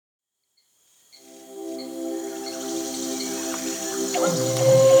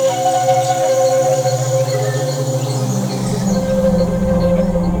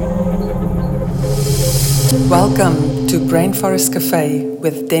Welcome to Brainforest Cafe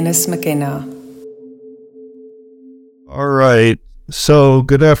with Dennis McKenna. All right. So,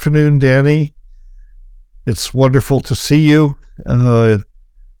 good afternoon, Danny. It's wonderful to see you.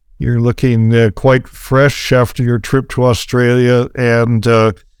 You're looking quite fresh after your trip to Australia, and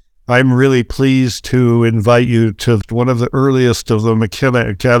I'm really pleased to invite you to one of the earliest of the McKenna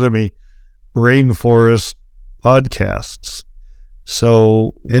Academy Rainforest podcasts.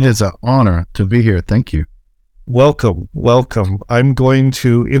 So it is an honor to be here. Thank you. Welcome. I'm going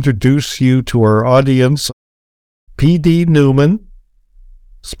to introduce you to our audience. P.D. Newman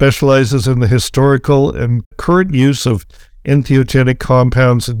specializes in the historical and current use of entheogenic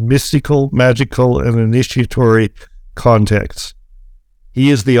compounds in mystical, magical, and initiatory contexts. He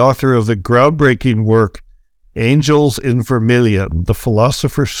is the author of the groundbreaking work, Angels in Vermilion, the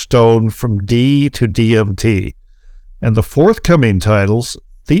Philosopher's Stone from D to DMT, and the forthcoming titles,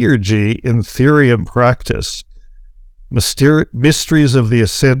 Theurgy in Theory and Practice, Mysteries of the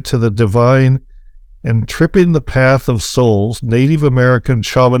Ascent to the Divine, and Tripping the Path of Souls, Native American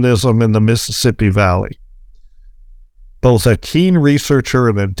Shamanism in the Mississippi Valley. Both a keen researcher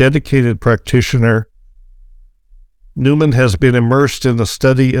and a dedicated practitioner, Newman has been immersed in the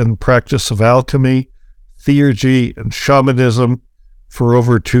study and practice of alchemy, theurgy, and shamanism for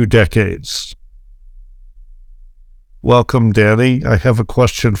over 2 decades. Welcome, Danny. I have a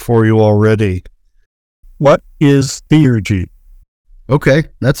question for you already. What is theurgy? Okay,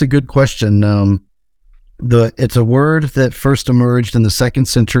 that's a good question. It's a word that first emerged in the second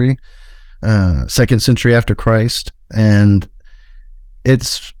century after Christ, and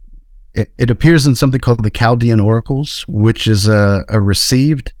it appears in something called the Chaldean Oracles, which is a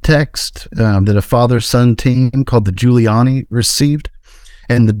received text that a father-son team called the Giuliani received,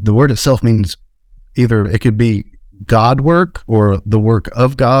 and the word itself means either it could be God work or the work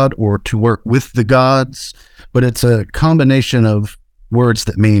of God or to work with the gods, but it's a combination of words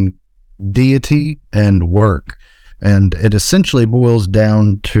that mean deity and work, and it essentially boils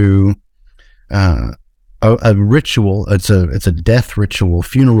down to a ritual. It's a death ritual,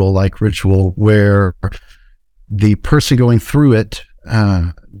 funeral-like ritual, where the person going through it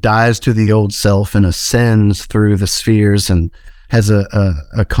dies to the old self and ascends through the spheres and has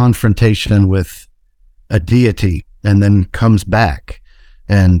a confrontation with a deity, and then comes back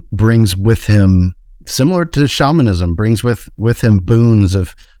and brings with him, similar to shamanism, brings with him boons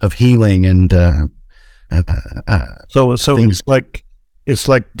of healing and so it's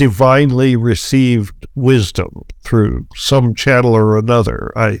like divinely received wisdom through some channel or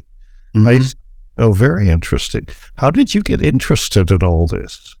another. Very interesting. How did you get interested in all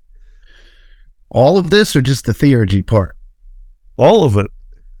this? All of this, or just the theurgy part? All of it.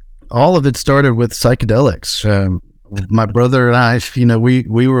 All of it started with psychedelics. My brother and I,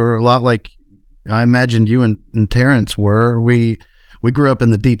 we were a lot like I imagined you and Terrence were. We grew up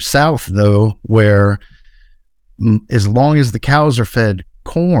in the deep South, though, where as long as the cows are fed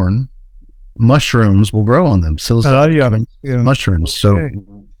corn, mushrooms will grow on them. Mushrooms. So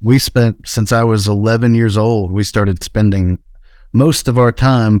we spent, since I was 11 years old, we started spending most of our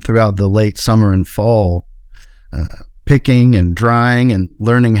time throughout the late summer and fall picking and drying and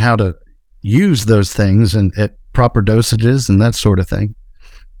learning how to use those things and at proper dosages and that sort of thing.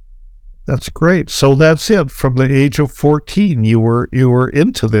 That's great. So that's it. From the age of 14, you were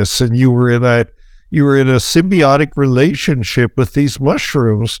into this, and you were in a symbiotic relationship with these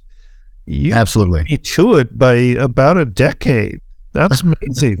mushrooms. You Absolutely. beat me to it by about a decade. That's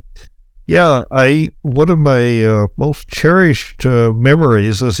amazing. Yeah, one of my most cherished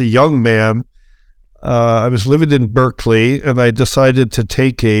memories as a young man. I was living in Berkeley, and I decided to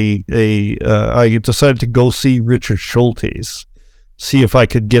I decided to go see Richard Schultes, see if I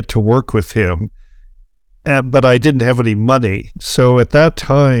could get to work with him. But I didn't have any money. So at that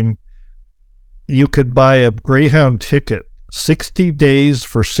time, you could buy a Greyhound ticket, 60 days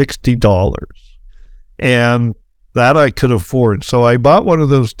for $60. And that I could afford. So I bought one of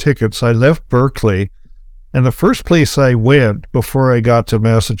those tickets. I left Berkeley. And the first place I went before I got to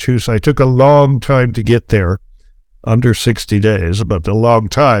Massachusetts, I took a long time to get there, under 60 days, but a long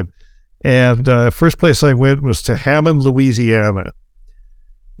time. And first place I went was to Hammond, Louisiana,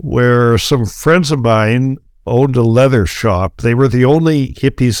 where some friends of mine owned a leather shop. They were the only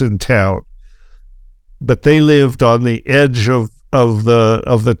hippies in town, but they lived on the edge of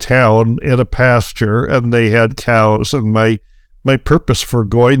the town in a pasture, and they had cows. And my purpose for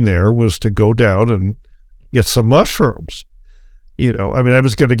going there was to go down and get some mushrooms. I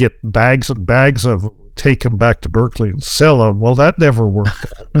was going to get bags and bags of them, take them back to Berkeley and sell them. Well, that never worked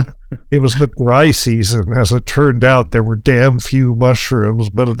out. It was the dry season. As it turned out, there were damn few mushrooms,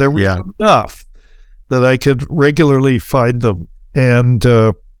 but there was enough. that I could regularly find them. And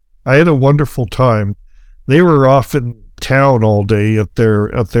I had a wonderful time. They were off in town all day at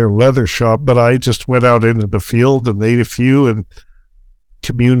their leather shop, but I just went out into the field and ate a few and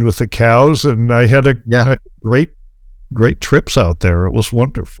communed with the cows, and I had great trips out there. It was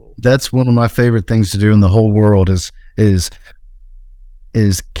wonderful. That's one of my favorite things to do in the whole world is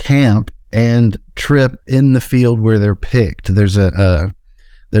camp and trip in the field where they're picked. There's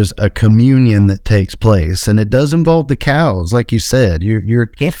a communion that takes place, and it does involve the cows, like you said. You're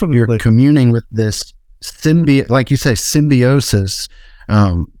communing with this like you say, symbiosis.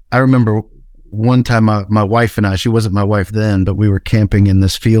 I remember one time my wife and I, she wasn't my wife then, but we were camping in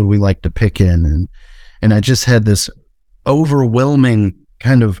this field we like to pick in, and I just had this overwhelming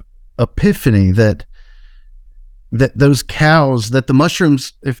kind of epiphany that those cows, that the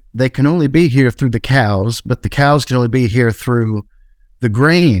mushrooms, if they can only be here through the cows, but the cows can only be here through the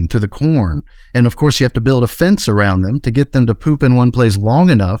grain, through the corn. And of course you have to build a fence around them to get them to poop in one place long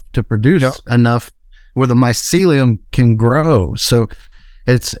enough to produce enough where the mycelium can grow. So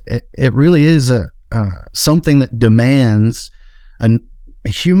it really is something that demands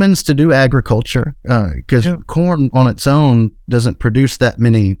humans to do agriculture, because corn on its own doesn't produce that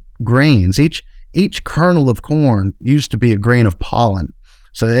many grains. Each kernel of corn used to be a grain of pollen.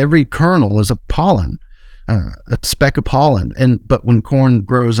 So every kernel is a pollen, a speck of pollen. But when corn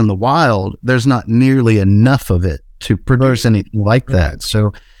grows in the wild, there's not nearly enough of it to produce anything like that.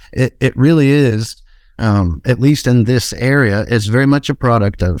 So it really is, at least in this area, it's very much a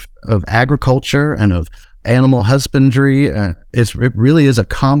product of agriculture and of animal husbandry. It really is a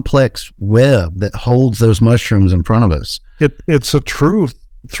complex web that holds those mushrooms in front of us. It's a true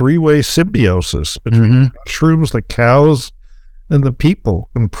three-way symbiosis between the mushrooms, the cows, and the people.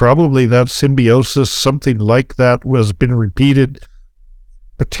 And probably that symbiosis, something like that, was been repeated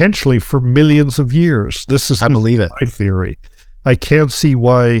potentially for millions of years. I believe it. My theory. I can't see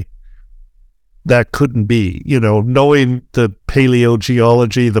why that couldn't be, knowing the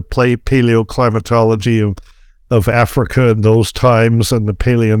paleogeology, the paleoclimatology of Africa in those times, and the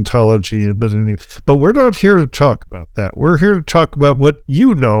paleontology. But we're not here to talk about that. We're here to talk about what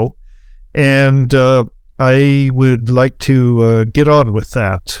you know, and I would like to get on with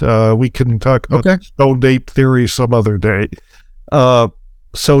that. We can talk about stone ape theory some other day.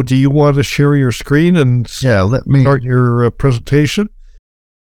 So do you want to share your screen and let me start your presentation?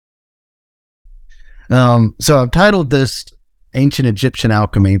 So I've titled this Ancient Egyptian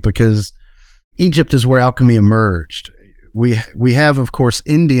Alchemy because Egypt is where alchemy emerged. We have, of course,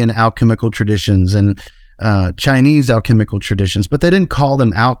 Indian alchemical traditions and Chinese alchemical traditions, but they didn't call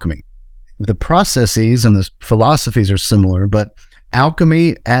them alchemy. The processes and the philosophies are similar, but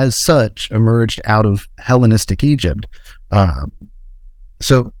alchemy as such emerged out of Hellenistic Egypt. And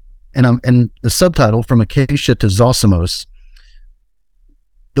the subtitle, From Acacia to Zosimos,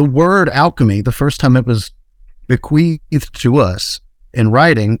 the word alchemy, the first time it was bequeathed to us in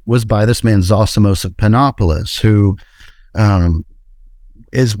writing, was by this man Zosimos of Panopolis, who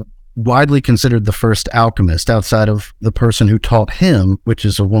is widely considered the first alchemist outside of the person who taught him, which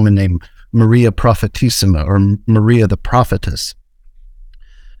is a woman named Maria Prophetissima, or Maria the Prophetess.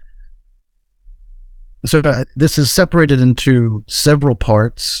 So this is separated into several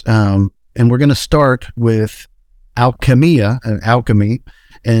parts, and we're going to start with alchemy,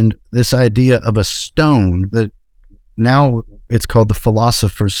 and this idea of a stone that now it's called the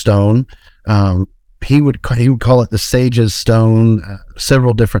philosopher's stone. He would call it the sage's stone,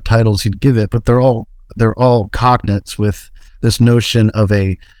 several different titles he'd give it, but they're all cognates with this notion of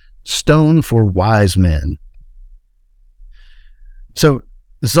a stone for wise men. So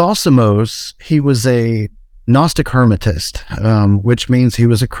Zosimos, he was a Gnostic hermetist, which means he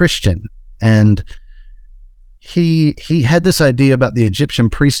was a Christian, and he had this idea about the Egyptian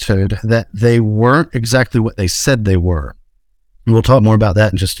priesthood that they weren't exactly what they said they were. And we'll talk more about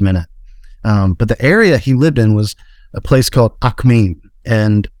that in just a minute. But the area he lived in was a place called Alchemy,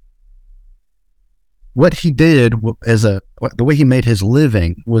 and what he did the way he made his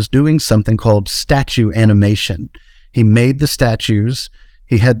living was doing something called statue animation. He made the statues.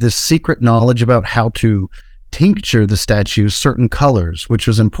 He had this secret knowledge about how to tincture the statues certain colors, which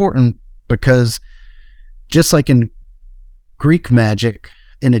was important because just like in Greek magic,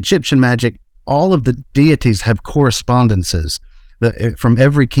 in Egyptian magic, all of the deities have correspondences from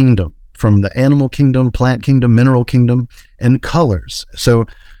every kingdom, from the animal kingdom, plant kingdom, mineral kingdom, and colors. So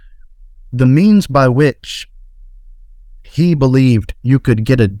the means by which he believed you could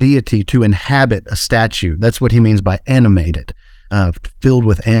get a deity to inhabit a statue, that's what he means by animated, filled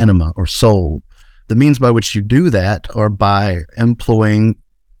with anima or soul. The means by which you do that are by employing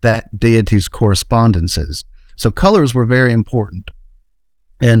that deity's correspondences. So colors were very important.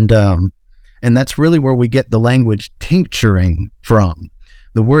 And that's really where we get the language tincturing from.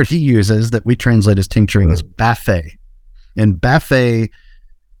 The word he uses that we translate as tincturing is baphe. And baphe,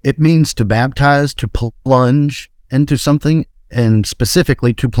 it means to baptize, to plunge into something, and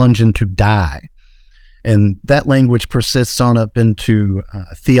specifically to plunge into dye. And that language persists on up into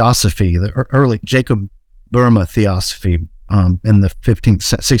theosophy, the early Jacob Burma theosophy in the 15th,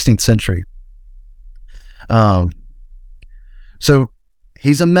 16th century. So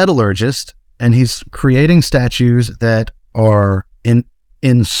he's a metallurgist, and he's creating statues that are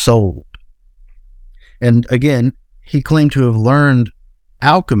ensouled. And again, he claimed to have learned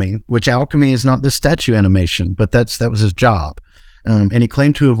alchemy, which alchemy is not the statue animation, but that was his job. And he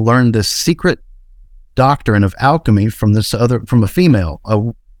claimed to have learned this secret doctrine of alchemy from a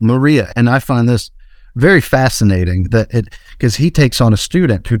female, Maria. And I find this very fascinating because he takes on a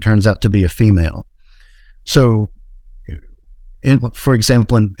student who turns out to be a female. So, for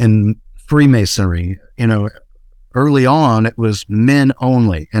example, in Freemasonry, early on it was men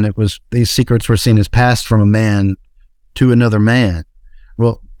only, and these secrets were seen as passed from a man to another man.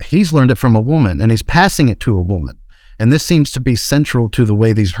 Well, he's learned it from a woman, and he's passing it to a woman. And this seems to be central to the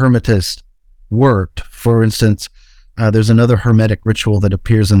way these Hermetists worked. For instance, there's another Hermetic ritual that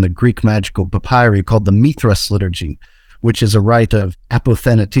appears in the Greek magical papyri called the Mithras liturgy, which is a rite of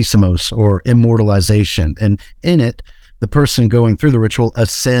apothanatismos, or immortalization. And in it, the person going through the ritual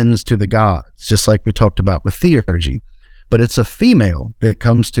ascends to the gods, just like we talked about with Theurgy. But it's a female that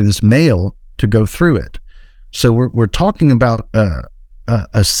comes to this male to go through it. So we're talking about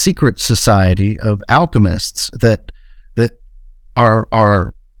a secret society of alchemists that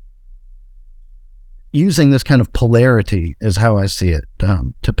are using this kind of polarity, is how I see it,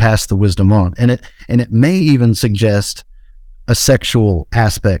 to pass the wisdom on. And it may even suggest a sexual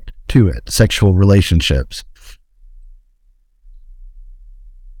aspect to it, sexual relationships.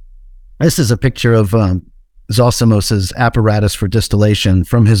 This is a picture of Zosimos' apparatus for distillation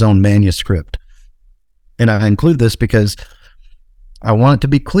from his own manuscript. And I include this because I want it to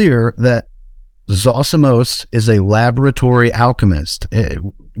be clear that Zosimos is a laboratory alchemist.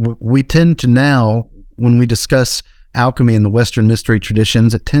 We tend to now, when we discuss alchemy in the Western mystery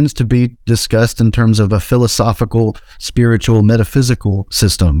traditions, it tends to be discussed in terms of a philosophical, spiritual, metaphysical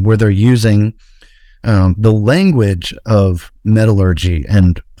system where they're using the language of metallurgy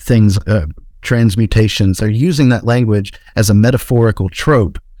and things, transmutations. They're using that language as a metaphorical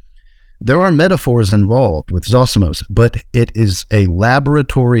trope. There are metaphors involved with Zosimos, but it is a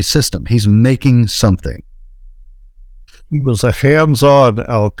laboratory system. He's making something. He was a hands-on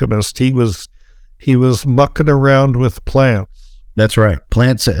alchemist. He was mucking around with plants. That's right.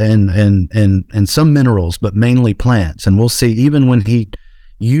 Plants and some minerals, but mainly plants. And we'll see, even when he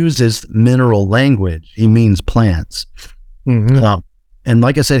uses mineral language, he means plants. Mm-hmm. And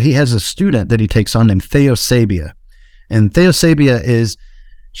like I said, he has a student that he takes on named Theosabia. And Theosabia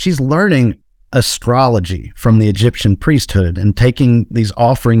she's learning astrology from the Egyptian priesthood and taking these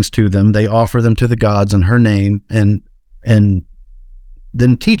offerings to them. They offer them to the gods in her name and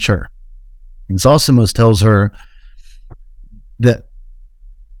then teach her. And Zosimos tells her that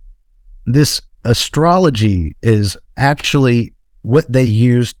this astrology is actually what they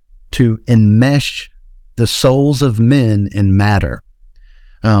use to enmesh the souls of men in matter.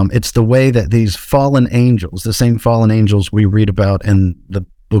 It's the way that these fallen angels, the same fallen angels we read about in the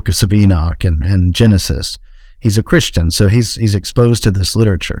books of Enoch and Genesis. He's a Christian, so he's exposed to this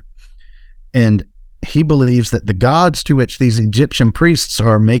literature. And he believes that the gods to which these Egyptian priests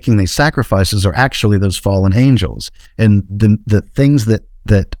are making these sacrifices are actually those fallen angels. And the things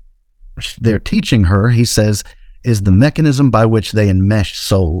that they're teaching her, he says, is the mechanism by which they enmesh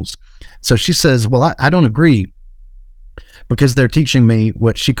souls. So she says, well, I don't agree, because they're teaching me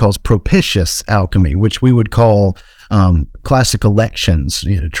what she calls propitious alchemy, which we would call classic elections,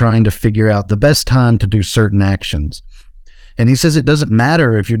 trying to figure out the best time to do certain actions. And he says it doesn't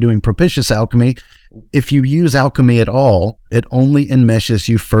matter if you're doing propitious alchemy. If you use alchemy at all, it only enmeshes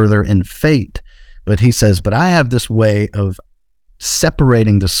you further in fate. But he says, but I have this way of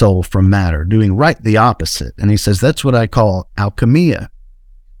separating the soul from matter, doing right the opposite. And he says, that's what I call alchemia.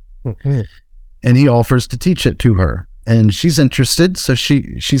 Mm-hmm. And he offers to teach it to her. And she's interested, so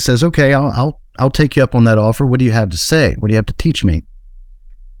she says, okay, I'll take you up on that offer. What do you have to say? What do you have to teach me?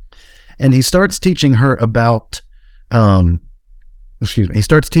 And he starts teaching her about, he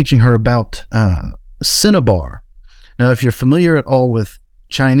starts teaching her about cinnabar. Now, if you're familiar at all with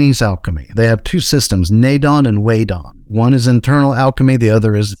Chinese alchemy, they have two systems, Neidon and Weidon. One is internal alchemy, the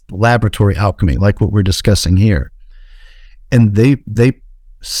other is laboratory alchemy, like what we're discussing here. And they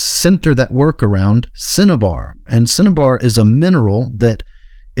center that work around cinnabar. And cinnabar is a mineral that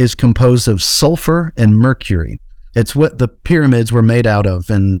is composed of sulfur and mercury. It's what the pyramids were made out of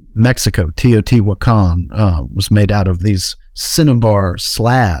in Mexico. Teotihuacan was made out of these cinnabar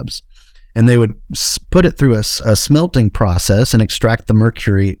slabs. And they would put it through a smelting process and extract the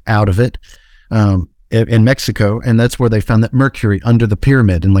mercury out of it in Mexico. And that's where they found that mercury under the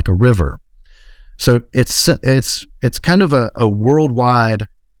pyramid in like a river. So it's kind of a worldwide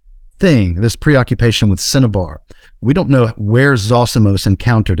thing, this preoccupation with cinnabar. We don't know where Zosimos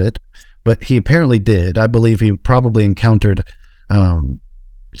encountered it, but he apparently did. I believe he probably encountered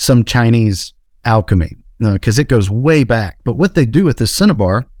some Chinese alchemy, because it goes way back. But what they do with this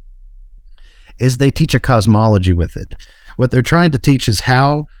cinnabar is they teach a cosmology with it. What they're trying to teach is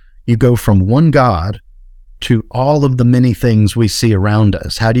how you go from one God to all of the many things we see around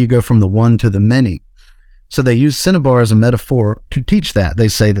us. How do you go from the one to the many? So they use cinnabar as a metaphor to teach that. They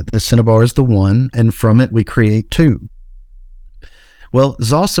say that the cinnabar is the one, and from it we create two. Well,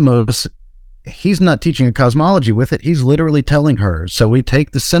 Zosimos, he's not teaching a cosmology with it. He's literally telling her, so we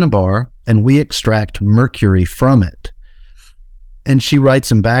take the cinnabar and we extract mercury from it. And she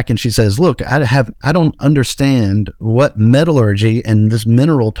writes him back and she says, look, I don't understand what metallurgy and this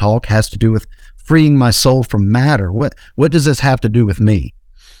mineral talk has to do with freeing my soul from matter. What does this have to do with me?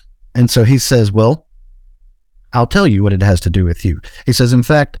 And so he says, well, I'll tell you what it has to do with you. He says, in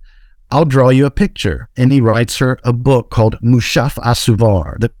fact, I'll draw you a picture. And he writes her a book called Mushaf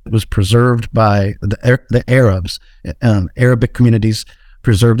Asuvar that was preserved by the Arabs. Arabic communities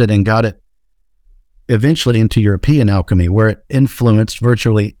preserved it and got it eventually into European alchemy, where it influenced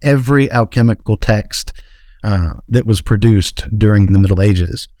virtually every alchemical text that was produced during the Middle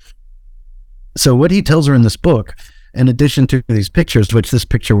Ages. So what he tells her in this book, in addition to these pictures, which this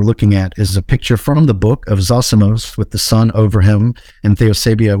picture we're looking at is a picture from the book of Zosimos with the sun over him and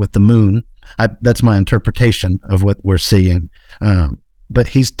Theurgy with the moon. That's my interpretation of what we're seeing. But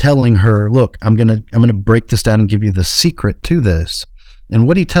he's telling her, look, I'm gonna break this down and give you the secret to this. And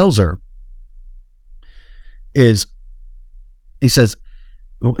what he tells her is, he says,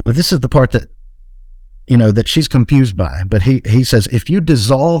 this is the part that, that she's confused by, but he says, if you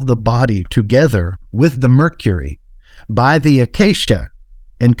dissolve the body together with the mercury by the acacia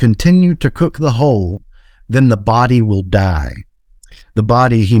and continue to cook the whole, then the body will die. The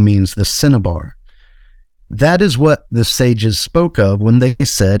body, he means the cinnabar. That is what the sages spoke of when they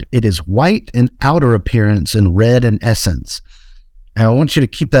said it is white in outer appearance and red in essence. And I want you to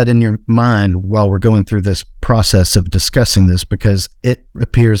keep that in your mind while we're going through this process of discussing this, because it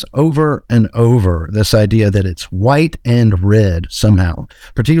appears over and over, this idea that it's white and red somehow,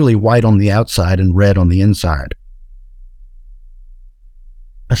 particularly white on the outside and red on the inside.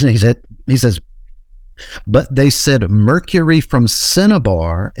 He says, but they said mercury from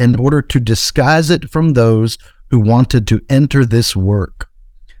cinnabar in order to disguise it from those who wanted to enter this work.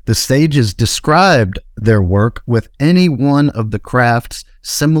 The sages described their work with any one of the crafts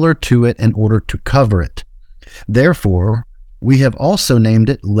similar to it in order to cover it. Therefore, we have also named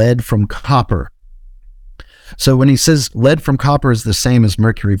it lead from copper. So when he says lead from copper is the same as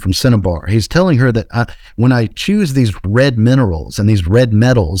mercury from cinnabar, he's telling her that when I choose these red minerals and these red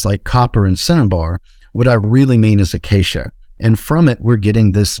metals like copper and cinnabar, what I really mean is acacia. And from it, we're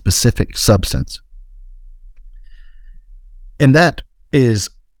getting this specific substance. And that is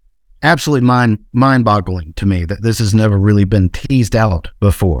absolutely mind-boggling to me that this has never really been teased out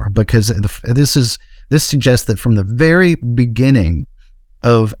before, because this suggests that from the very beginning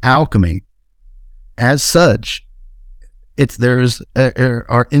of alchemy, as such, there's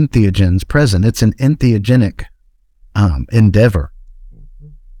are entheogens present. It's an entheogenic endeavor.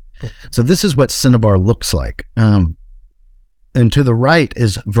 So this is what cinnabar looks like. And to the right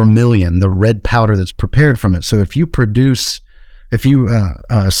is vermilion, the red powder that's prepared from it. So if you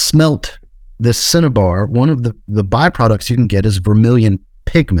smelt this cinnabar, one of the byproducts you can get is vermilion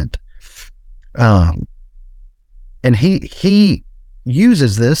pigment. And he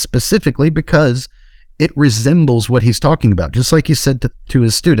uses this specifically because it resembles what he's talking about. Just like he said to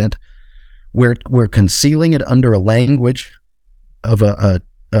his student, we're concealing it under a language of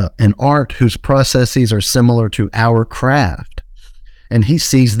an art whose processes are similar to our craft. And he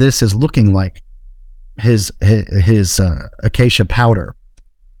sees this as looking like his acacia powder.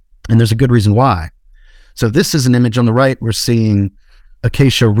 And there's a good reason why. So this is an image on the right. We're seeing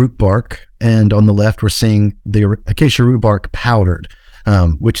acacia root bark, and on the left we're seeing the acacia root bark powdered,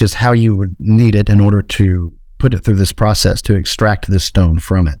 which is how you would need it in order to put it through this process to extract this stone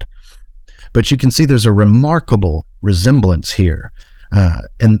from it. But you can see there's a remarkable resemblance here.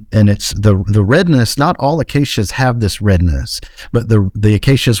 And it's the redness. Not all acacias have this redness, but the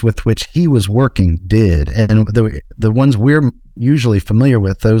acacias with which he was working did. And the ones we're usually familiar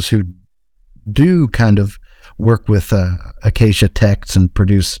with, those who do kind of work with acacia texts and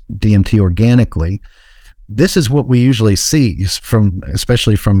produce DMT organically, this is what we usually see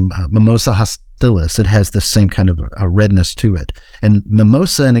especially from Mimosa hostilis. It has the same kind of a redness to it. And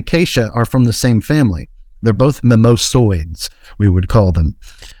mimosa and acacia are from the same family. They're both mimosoids, we would call them.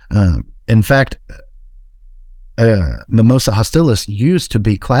 In fact, Mimosa hostilis used to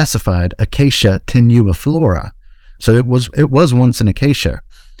be classified Acacia tenuiflora. So it was once an acacia.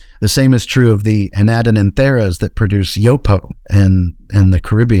 The same is true of the anadenantheras that produce yopo in the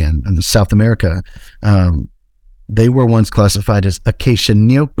Caribbean and South America. They were once classified as Acacia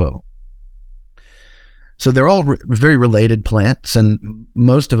niopo. So they're all very related plants, and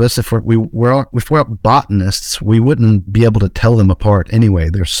most of us, if we're botanists, we wouldn't be able to tell them apart anyway.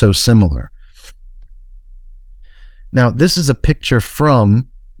 They're so similar. Now, this is a picture from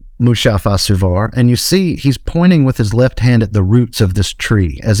Mushafa Suvar, and you see he's pointing with his left hand at the roots of this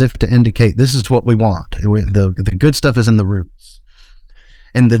tree, as if to indicate this is what we want. The good stuff is in the roots.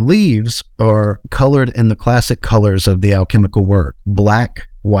 And the leaves are colored in the classic colors of the alchemical work, black,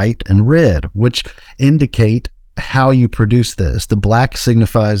 white, and red, which indicate how you produce this. The black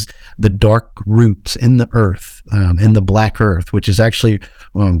signifies the dark roots in the earth, in the black earth, which is actually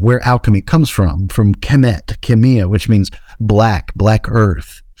where alchemy comes from chemet, chemia, which means black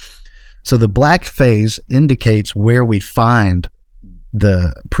earth. So the black phase indicates where we find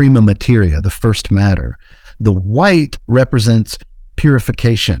the prima materia, the first matter. The white represents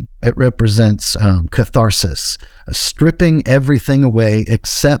purification. It represents catharsis, stripping everything away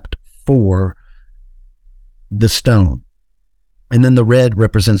except for the stone. And then the red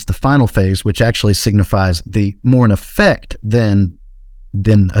represents the final phase, which actually signifies the more an effect than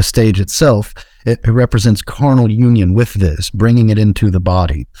a stage itself. It represents carnal union with this, bringing it into the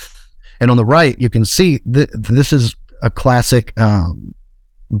body. And on the right, you can see this is a classic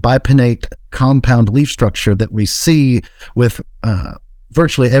bipinnate compound leaf structure that we see with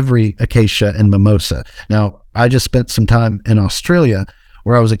virtually every acacia and mimosa. Now, I just spent some time in Australia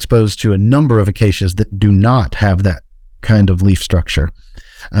where I was exposed to a number of acacias that do not have that kind of leaf structure.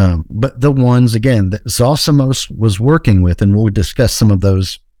 But the ones, again, that Zosimos was working with, and we'll discuss some of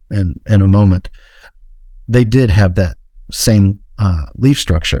those in a moment, they did have that same leaf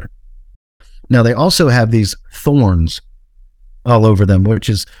structure. Now, they also have these thorns all over them, which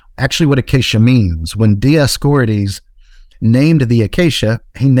is actually what acacia means. When Dioscorides named the acacia,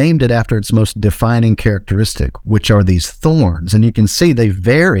 he named it after its most defining characteristic, which are these thorns. And you can see they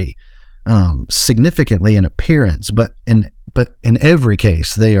vary significantly in appearance, but in every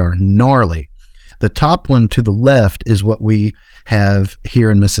case, they are gnarly. The top one to the left is what we have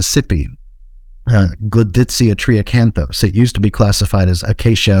here in Mississippi, Gleditsia triacanthos. It used to be classified as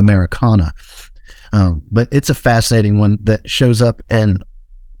Acacia americana, but it's a fascinating one that shows up in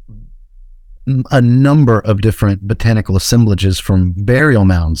a number of different botanical assemblages from burial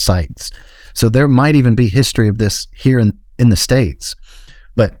mound sites. So there might even be history of this here in the States,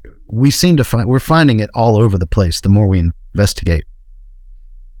 but we're finding it all over the place the more we investigate.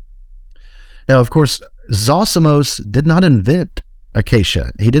 Now, of course, Zosimos did not invent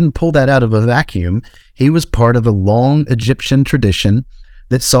acacia. He didn't pull that out of a vacuum. He was part of a long Egyptian tradition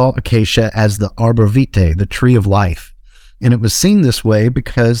that saw acacia as the arbor vitae, the tree of life. And it was seen this way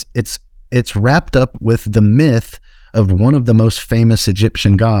because it's wrapped up with the myth of one of the most famous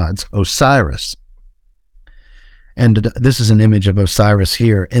Egyptian gods, Osiris. And this is an image of Osiris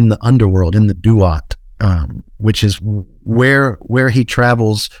here in the underworld, in the Duat, which is where he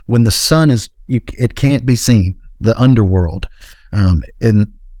travels when the sun it can't be seen, the underworld.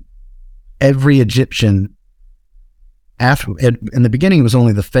 In every Egyptian, in the beginning it was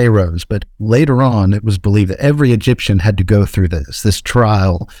only the pharaohs, but later on it was believed that every Egyptian had to go through this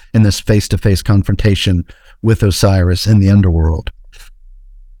trial and this face-to-face confrontation with Osiris in the underworld.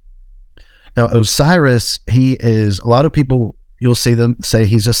 Now, Osiris, he is, a lot of people, you'll see them say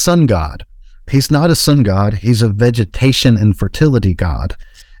he's a sun god. He's not a sun god. He's a vegetation and fertility god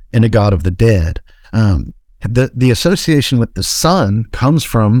and a god of the dead. The association with the sun comes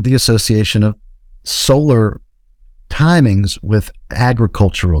from the association of solar timings with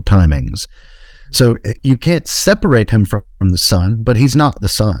agricultural timings. So you can't separate him from the sun, but he's not the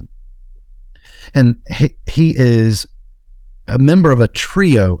sun. And he is a member of a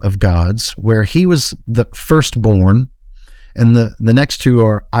trio of gods where he was the firstborn, and the next two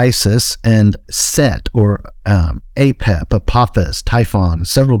are Isis and Set, or Apep, Apophis, Typhon,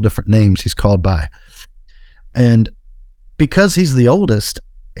 several different names he's called by. And because he's the oldest,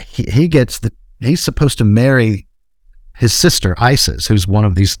 he's supposed to marry his sister Isis, who's one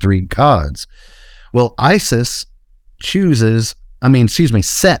of these three gods. Well, Set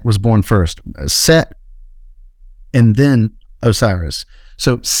was born first. Set and then Osiris.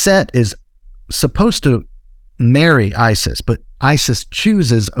 So Set is supposed to marry Isis, but Isis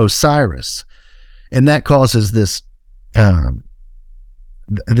chooses Osiris, and that causes this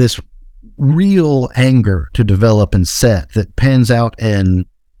real anger to develop in Set that pans out in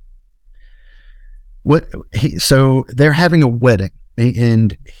so they're having a wedding,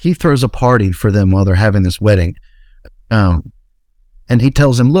 and he throws a party for them while they're having this wedding. And he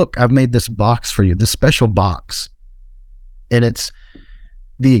tells him, look, I've made this box for you, this special box, and it's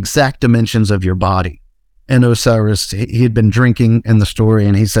the exact dimensions of your body. And Osiris, he had been drinking in the story,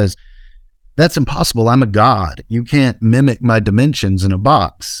 and he says, that's impossible. I'm a god. You can't mimic my dimensions in a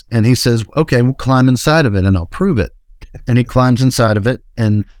box. And he says, okay, we'll climb inside of it and I'll prove it. And he climbs inside of it,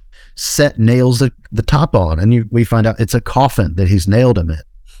 and Set nails the top on, and we find out it's a coffin that he's nailed him in.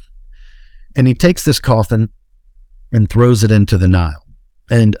 And he takes this coffin and throws it into the Nile.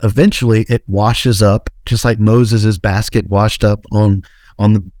 And eventually it washes up, just like Moses' basket washed up on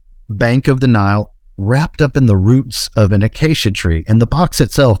the bank of the Nile, wrapped up in the roots of an acacia tree. And the box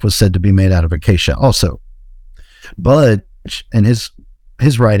itself was said to be made out of acacia also. Budge, in his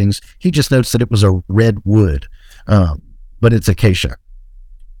writings, he just notes that it was a red wood, but it's acacia.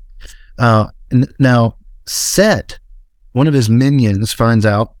 Now, Set, one of his minions, finds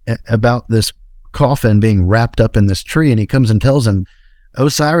out about this coffin being wrapped up in this tree, and he comes and tells him,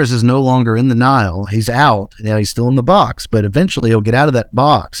 Osiris is no longer in the Nile. He's out. Now he's still in the box, but eventually he'll get out of that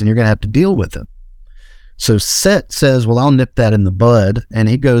box, and you're going to have to deal with him. So Set says, well, I'll nip that in the bud, and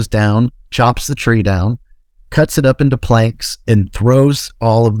he goes down, chops the tree down, cuts it up into planks, and throws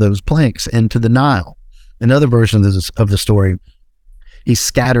all of those planks into the Nile. Another version of the story, he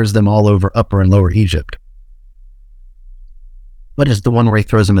scatters them all over Upper and Lower Egypt. But it's the one where he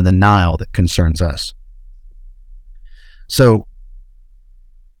throws them in the Nile that concerns us. So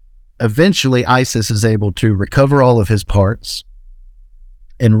eventually Isis is able to recover all of his parts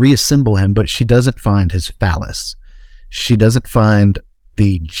and reassemble him, but she doesn't find his phallus. She doesn't find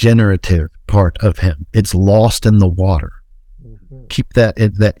the generative part of him. It's lost in the water. Mm-hmm. Keep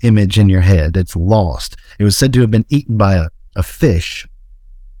that image in your head. It's lost. It was said to have been eaten by a fish.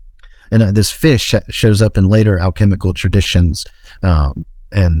 And this fish shows up in later alchemical traditions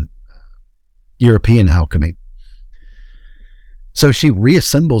and European alchemy. So she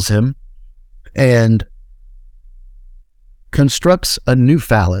reassembles him and constructs a new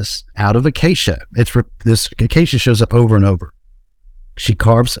phallus out of acacia. This acacia shows up over and over. She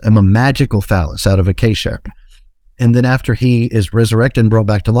carves him a magical phallus out of acacia. And then after he is resurrected and brought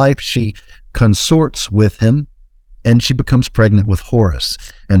back to life, she consorts with him, and she becomes pregnant with Horus.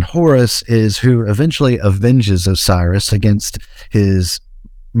 And Horus is who eventually avenges Osiris against his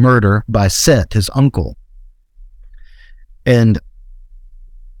murder by Set, his uncle. And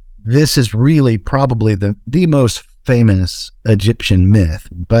this is really probably the most famous Egyptian myth.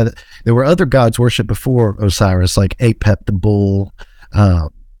 But there were other gods worshipped before Osiris, like Apep the bull.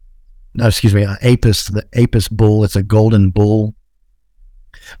 Apis, the Apis bull. It's a golden bull.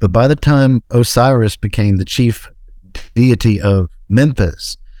 But by the time Osiris became the chief deity of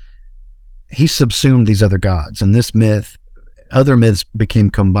Memphis, he subsumed these other gods, and this myth, other myths became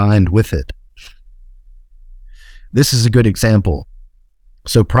combined with it. This is a good example.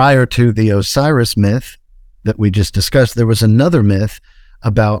 So prior to the Osiris myth that we just discussed, there was another myth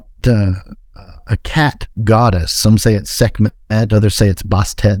about a cat goddess. Some say it's Sekhmet, others say it's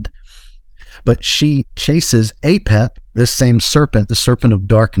Bastet. But she chases Apep, this same serpent, the serpent of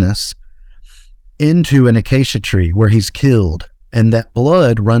darkness, into an acacia tree where he's killed, and that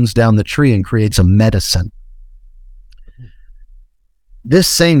blood runs down the tree and creates a medicine. This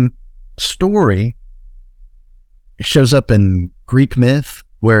same story shows up in Greek myth,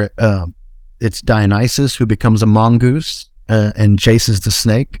 where it's Dionysus who becomes a mongoose and chases the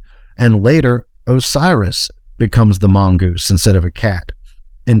snake, and later Osiris becomes the mongoose instead of a cat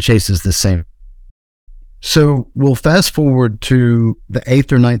and chases the same. So we'll fast forward to the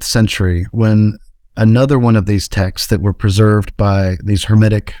 8th or 9th century when another one of these texts that were preserved by these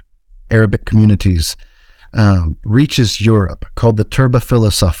Hermetic Arabic communities reaches Europe, called the Turba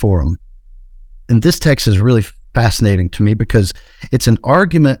Philosophorum. And this text is really fascinating to me because it's an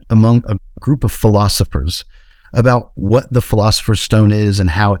argument among a group of philosophers about what the philosopher's stone is and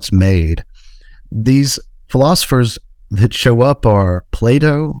how it's made. These philosophers that show up are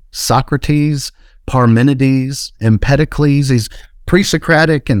Plato, Socrates, Parmenides, Empedocles, these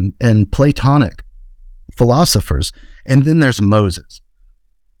pre-Socratic and Platonic philosophers. And then there's Moses.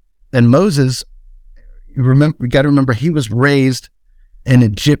 And Moses, you got to remember, he was raised an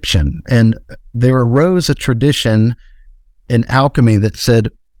Egyptian, and there arose a tradition in alchemy that said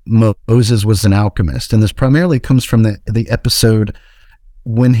Moses was an alchemist. And this primarily comes from the episode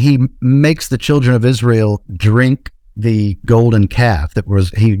when he makes the children of Israel drink the golden calf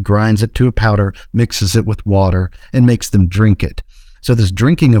he grinds it to a powder, mixes it with water, and makes them drink it. So this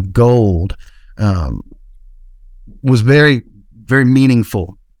drinking of gold was very, very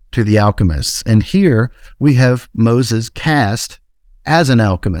meaningful to the alchemists. And here we have Moses cast as an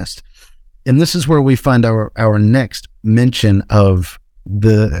alchemist. And this is where we find our next mention of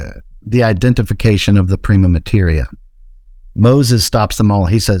the identification of the prima materia. Moses stops them all.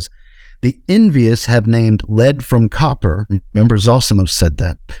 He says, the envious have named lead from copper. Remember, Zosimos said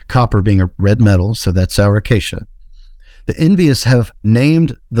that. Copper being a red metal, so that's our acacia. The envious have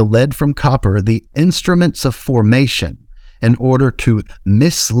named the lead from copper the instruments of formation in order to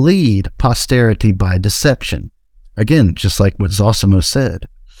mislead posterity by deception. Again, just like what Zosimos said.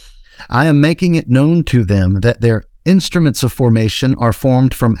 I am making it known to them that their instruments of formation are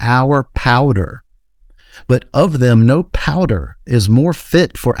formed from our powder. But of them no powder is more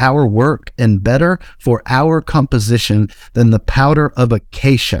fit for our work and better for our composition than the powder of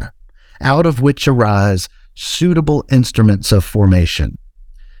acacia, out of which arise suitable instruments of formation.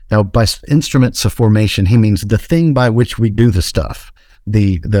 Now, by instruments of formation, he means the thing by which we do the stuff,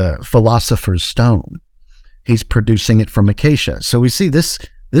 the philosopher's stone. He's producing it from acacia. So we see this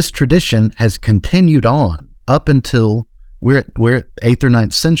tradition has continued on up until we're at 8th or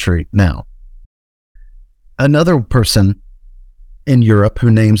 9th century now. Another person in Europe who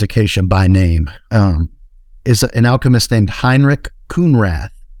names acacia by name is an alchemist named Heinrich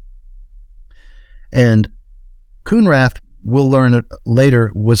Kuhnrath. And Kuhnrath, we'll learn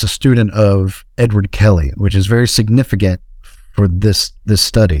later, was a student of Edward Kelly, which is very significant for this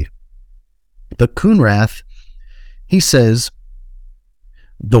study. But Kuhnrath, he says,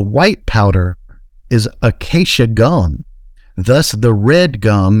 the white powder is acacia gum. Thus, the red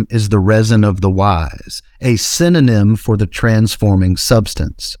gum is the resin of the wise, a synonym for the transforming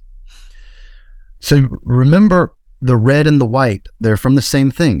substance. So remember, the red and the white, they're from the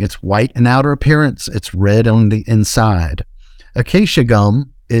same thing. It's white in outer appearance, it's red on the inside. Acacia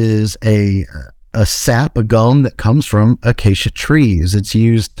gum is a sap, a gum that comes from acacia trees. It's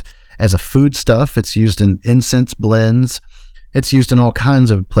used as a foodstuff, it's used in incense blends, it's used in all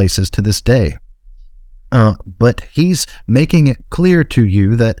kinds of places to this day. But he's making it clear to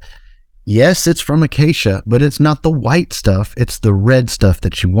you that, yes, it's from acacia, but it's not the white stuff, it's the red stuff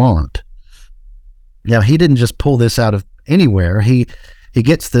that you want. Now, he didn't just pull this out of anywhere. He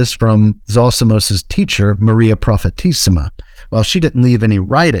gets this from Zosimos' teacher, Maria Prophetissima. While she didn't leave any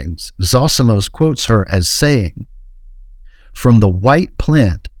writings, Zosimos quotes her as saying, from the white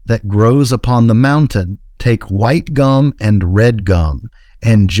plant that grows upon the mountain, take white gum and red gum,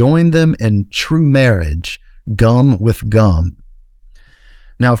 and join them in true marriage, gum with gum.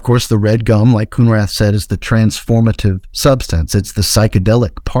 Now, of course, the red gum, like Kuhnrath said, is the transformative substance. It's the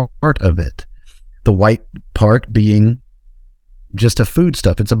psychedelic part of it. The white part being just a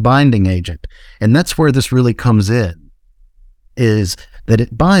foodstuff. It's a binding agent. And that's where this really comes in, is that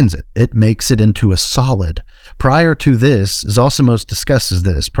it binds it. It makes it into a solid. Prior to this, Zosimos discusses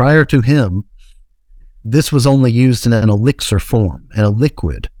this, prior to him, this was only used in an elixir form, in a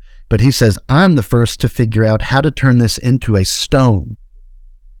liquid. But he says, I'm the first to figure out how to turn this into a stone.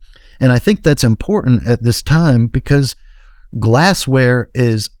 And I think that's important at this time because glassware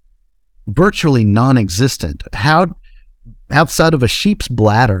is virtually non-existent. How, outside of a sheep's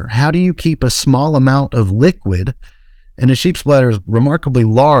bladder, how do you keep a small amount of liquid? And a sheep's bladder is remarkably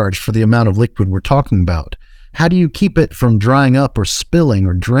large for the amount of liquid we're talking about. How do you keep it from drying up or spilling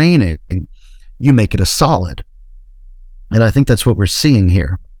or draining? You make it a solid. And I think that's what we're seeing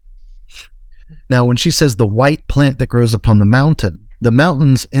here. Now, when she says the white plant that grows upon the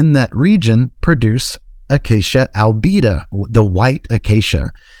mountains in that region produce Acacia albida, the white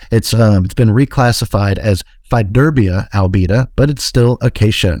acacia. It's been reclassified as Phiderbia albida, but it's still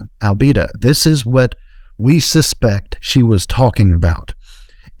Acacia albida. This is what we suspect she was talking about.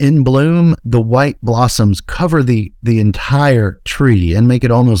 In bloom, the white blossoms cover the entire tree and make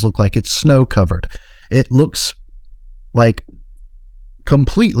it almost look like it's snow covered. It looks like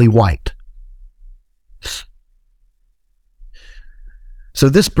completely white. So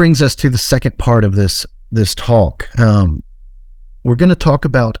this brings us to the second part of this talk. We're going to talk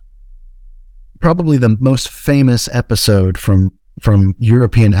about probably the most famous episode from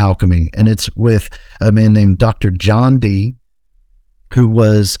European alchemy, and it's with a man named Dr. John Dee, who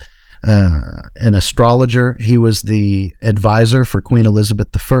was an astrologer. He was the advisor for Queen Elizabeth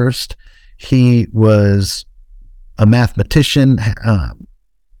I. He was a mathematician.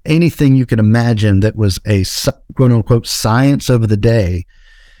 Anything you can imagine that was a quote-unquote science of the day,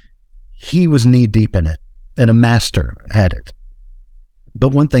 he was knee-deep in it and a master at it. But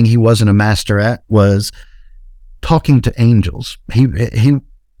one thing he wasn't a master at was talking to angels.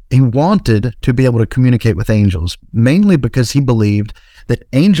 He wanted to be able to communicate with angels, mainly because he believed that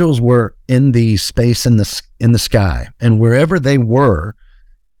angels were in the space in the sky, and wherever they were,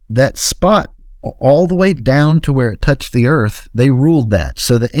 that spot all the way down to where it touched the earth, they ruled that.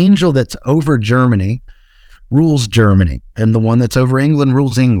 So the angel that's over Germany rules Germany, and the one that's over England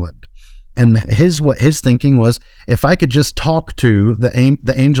rules England. And his thinking was, if I could just talk to the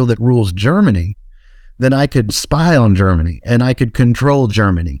angel that rules Germany, then I could spy on Germany and I could control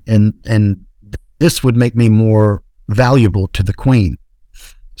Germany, and this would make me more valuable to the queen.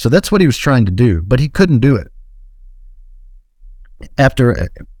 So that's what he was trying to do, but he couldn't do it.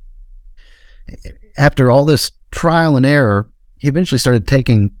 After all this trial and error, he eventually started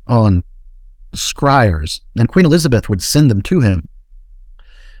taking on scryers, and Queen Elizabeth would send them to him,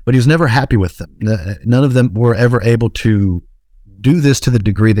 but he was never happy with them. None of them were ever able to do this to the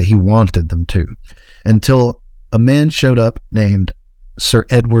degree that he wanted them to, until a man showed up named Sir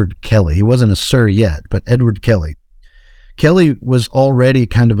Edward Kelly. He wasn't a sir yet, but Edward Kelly. Kelly was already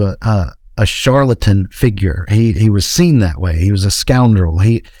kind of a charlatan figure. He was seen that way. He was a scoundrel.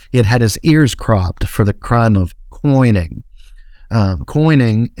 He had his ears cropped for the crime of coining.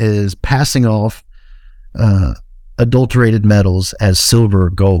 Coining is passing off adulterated metals as silver or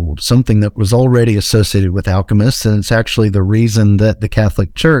gold, something that was already associated with alchemists, and it's actually the reason that the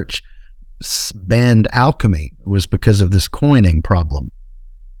Catholic Church banned alchemy, was because of this coining problem.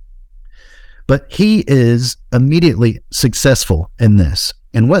 But he is immediately successful in this.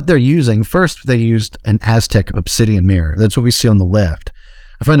 And what they're using, first they used an Aztec obsidian mirror. That's what we see on the left.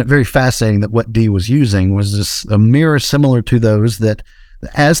 I find it very fascinating that what Dee was using was a mirror similar to those that the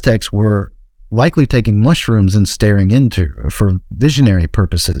Aztecs were likely taking mushrooms and staring into for visionary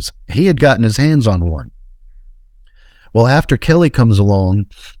purposes. He had gotten his hands on one. Well, after Kelly comes along,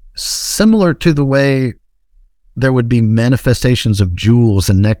 similar to the way there would be manifestations of jewels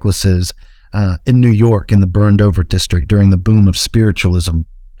and necklaces in New York in the burned over district during the boom of spiritualism,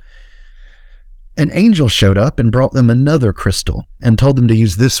 an angel showed up and brought them another crystal and told them to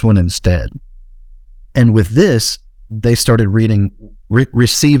use this one instead. And with this, they started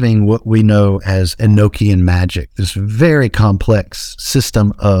receiving what we know as Enochian magic, this very complex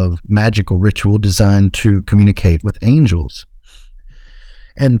system of magical ritual designed to communicate with angels.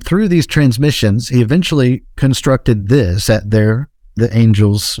 And through these transmissions, he eventually constructed this at the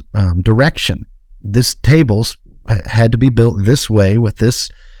angel's direction. This tables had to be built this way with this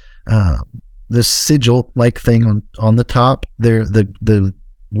sigil-like thing on the top. There, the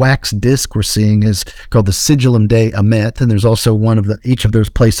wax disc we're seeing is called the Sigillum Dei Amet, and there's also each of those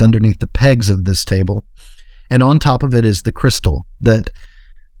placed underneath the pegs of this table. And on top of it is the crystal that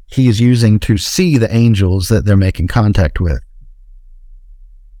he is using to see the angels that they're making contact with.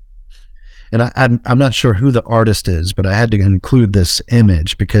 And I'm not sure who the artist is, but I had to include this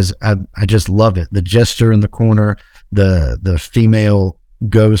image because I just love it. The jester in the corner, the female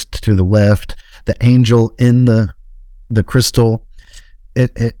ghost to the left, the angel in the crystal.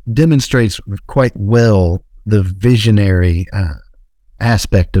 It demonstrates quite well the visionary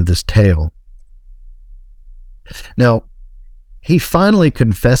aspect of this tale. Now, he finally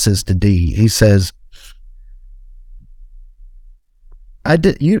confesses to Dee. He says,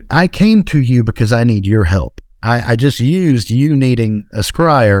 I came to you because I need your help. I just used you needing a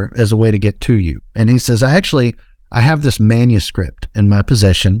scryer as a way to get to you. And he says, I have this manuscript in my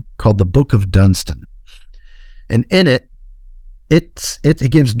possession called the Book of Dunstan. And in it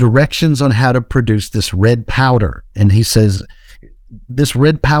gives directions on how to produce this red powder. And he says, this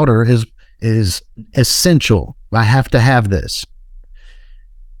red powder is essential. I have to have this.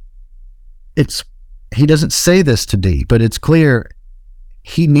 He doesn't say this to Dee, but it's clear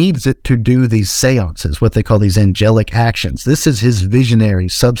he needs it to do these seances, what they call these angelic actions. This is his visionary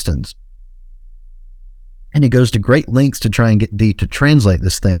substance. And he goes to great lengths to try and get Dee to translate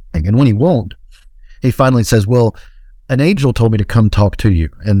this thing. And when he won't, he finally says, well, an angel told me to come talk to you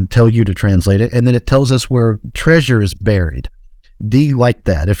and tell you to translate it. And then it tells us where treasure is buried. Dee liked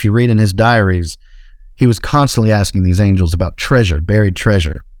that. If you read in his diaries, he was constantly asking these angels about treasure, buried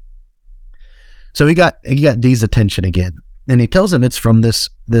treasure. So he got Dee's attention again. And he tells him it's from this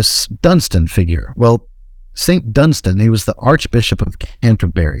Dunstan figure. Well, St. Dunstan, he was the Archbishop of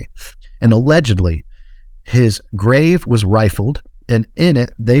Canterbury. And allegedly, his grave was rifled And in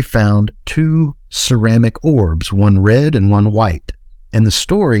it, they found 2 ceramic orbs, one red and one white. In the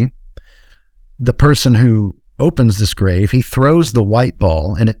story, the person who opens this grave, he throws the white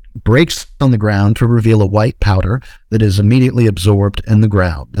ball and it breaks on the ground to reveal a white powder that is immediately absorbed in the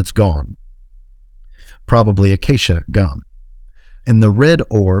ground. That's gone. Probably acacia gum. And the red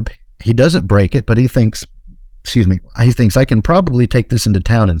orb, he doesn't break it, but he thinks I can probably take this into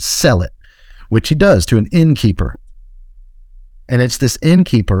town and sell it, which he does to an innkeeper. And it's this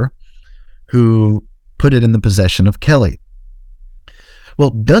innkeeper who put it in the possession of Kelly.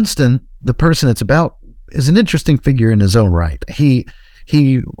 Well, Dunstan, the person it's about, is an interesting figure in his own right. He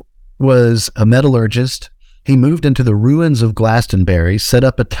was a metallurgist. He moved into the ruins of Glastonbury, set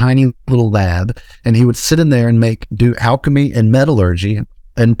up a tiny little lab, and he would sit in there and do alchemy and metallurgy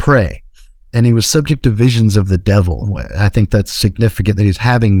and pray. And he was subject to visions of the devil. I think that's significant that he's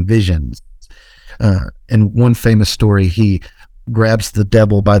having visions. In one famous story, he grabs the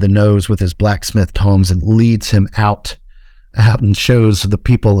devil by the nose with his blacksmith tongs and leads him out and shows the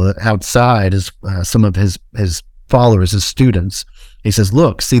people outside as some of his followers, his students. He says,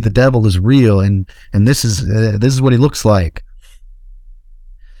 "Look, see, the devil is real, and this is what he looks like."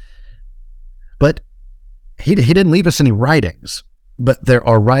 But he didn't leave us any writings, but there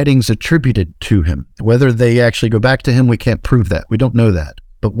are writings attributed to him. Whether they actually go back to him, we can't prove that. We don't know that.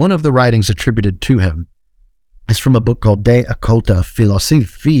 But one of the writings attributed to him is from a book called De Occulta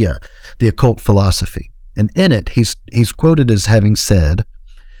Philosophia, the occult philosophy. And in it, he's quoted as having said,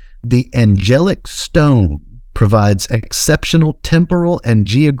 "The angelic stone provides exceptional temporal and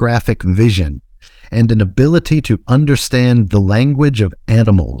geographic vision and an ability to understand the language of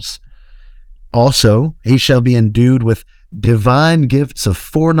animals. Also, he shall be endued with divine gifts of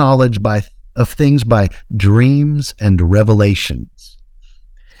foreknowledge of things by dreams and revelations.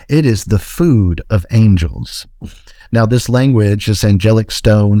 It is the food of angels." Now, this language, this angelic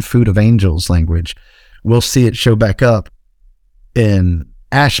stone, food of angels language, we'll see it show back up in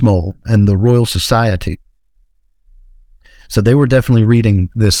Ashmole and the Royal Society. So they were definitely reading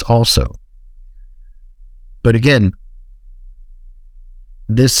this also. But again,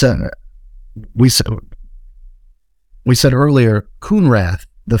 this we said earlier, Coonrath,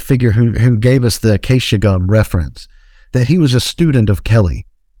 the figure who gave us the acacia gum reference, that he was a student of Kelly.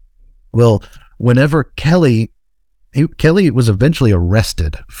 Well, whenever Kelly was eventually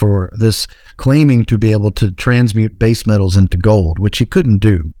arrested for this claiming to be able to transmute base metals into gold, which he couldn't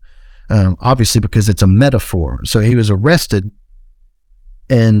do, obviously because it's a metaphor. So he was arrested,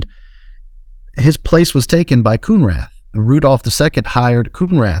 and his place was taken by Coonrath. Rudolph II hired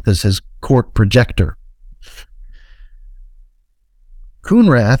Coonrath as his court projector.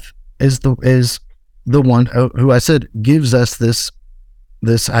 Coonrath is the one who I said gives us this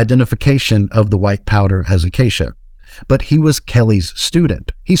identification of the white powder as acacia. But he was Kelly's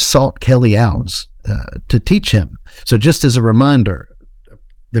student. He sought Kelly out to teach him. So just as a reminder,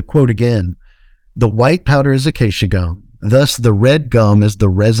 the quote again, "The white powder is acacia gum, thus the red gum is the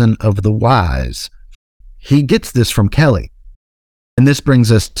resin of the wise." He gets this from Kelly. And this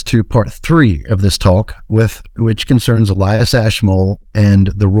brings us to part 3 of this talk, which concerns Elias Ashmole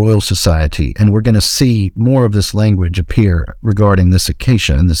and the Royal Society. And we're going to see more of this language appear regarding this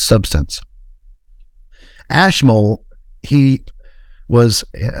acacia and this substance. Ashmole, he is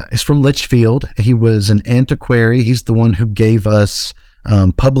from Litchfield. He was an antiquary. He's the one who gave us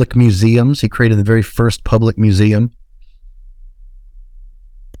public museums. He created the very first public museum.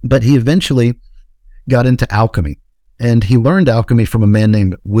 But he eventually got into alchemy. And he learned alchemy from a man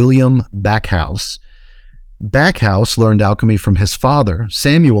named William Backhouse. Backhouse learned alchemy from his father,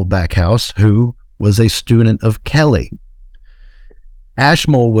 Samuel Backhouse, who was a student of Kelly.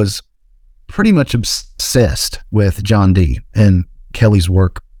 Ashmole was pretty much obsessed with John Dee and Kelly's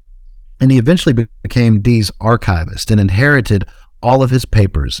work. And he eventually became Dee's archivist and inherited all of his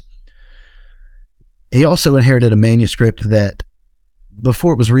papers. He also inherited a manuscript that,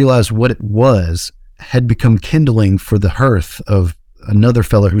 before it was realized what it was, had become kindling for the hearth of another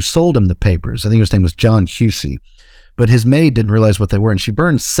fellow who sold him the papers. I think his name was John Husey. But his maid didn't realize what they were, and she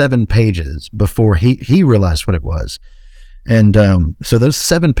burned 7 pages before he realized what it was. And so those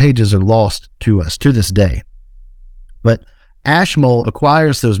 7 pages are lost to us to this day. But Ashmole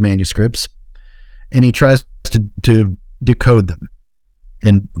acquires those manuscripts, and he tries to decode them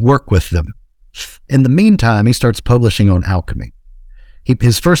and work with them. In the meantime, he starts publishing on alchemy.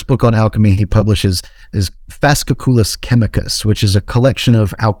 His first book on alchemy he publishes is Fasciculus Chemicus, which is a collection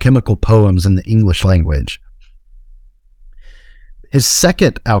of alchemical poems in the English language. His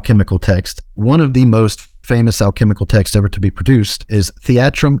second alchemical text, one of the most famous alchemical texts ever to be produced, is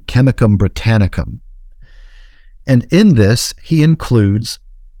Theatrum Chemicum Britannicum. And in this, he includes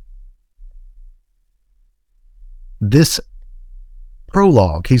this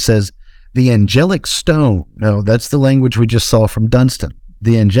prologue. He says, the angelic stone, no, that's the language we just saw from Dunstan.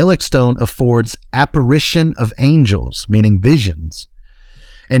 The angelic stone affords apparition of angels, meaning visions,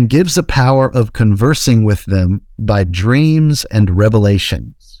 and gives the power of conversing with them by dreams and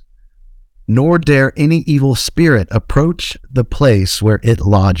revelations. Nor dare any evil spirit approach the place where it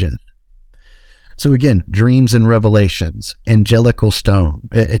lodgeth. So again, dreams and revelations, angelical stone.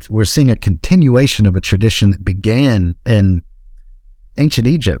 We're seeing a continuation of a tradition that began in ancient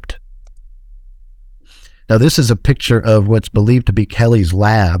Egypt. Now, this is a picture of what's believed to be Kelly's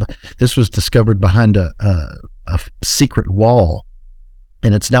lab. This was discovered behind a secret wall,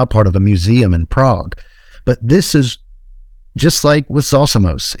 and it's now part of a museum in Prague. But this is just like with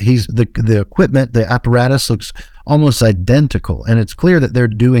Zosimos. The equipment, the apparatus looks almost identical, and it's clear that they're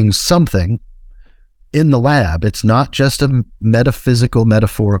doing something in the lab. It's not just a metaphysical,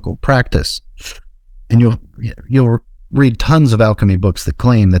 metaphorical practice. And you'll read tons of alchemy books that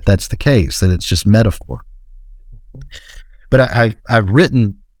claim that that's the case, that it's just metaphor. But I've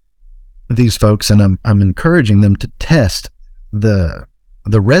written these folks, and I'm encouraging them to test the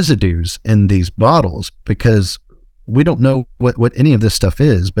residues in these bottles, because we don't know what any of this stuff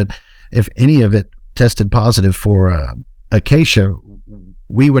is. But if any of it tested positive for Acacia,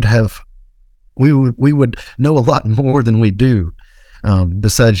 we would know a lot more than we do,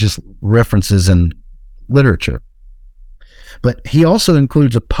 besides just references in literature. But he also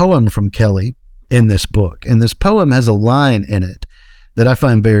includes a poem from Kelly in this book, and this poem has a line in it that I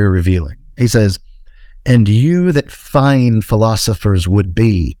find very revealing. He says, "And you that fine philosophers would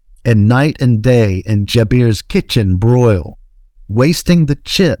be, and night and day in Jabir's kitchen broil, wasting the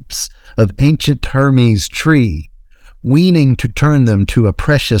chips of ancient Hermes' tree, weaning to turn them to a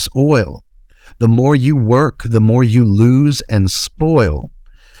precious oil. The more you work, the more you lose and spoil.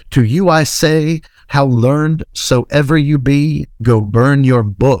 To you I say, how learned soever you be, go burn your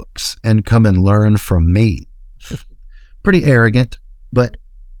books and come and learn from me." Pretty arrogant, but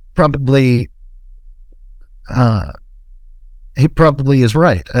probably he probably is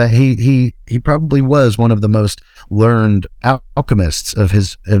right. He probably was one of the most learned alchemists of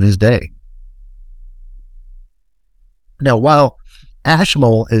his day. Now, while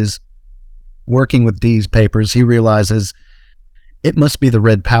Ashmole is working with Dee's papers, he realizes it must be the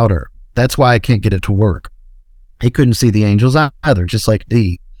red powder. That's why I can't get it to work. He couldn't see the angels either, just like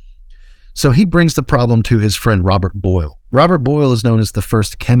Dee. So he brings the problem to his friend Robert Boyle. Robert Boyle is known as the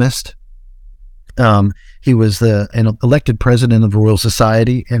first chemist. He was an elected president of the Royal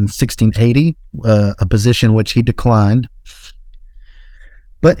Society in 1680, a position which he declined.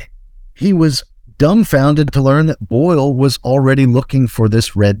 But he was dumbfounded to learn that Boyle was already looking for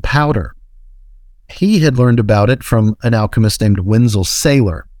this red powder. He had learned about it from an alchemist named Wenzel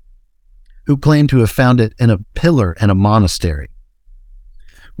Saylor, who claimed to have found it in a pillar in a monastery.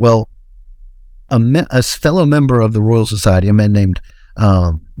 Well, a fellow member of the Royal Society, a man named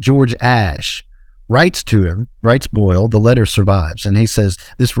George Ashe, writes Boyle, the letter survives, and he says,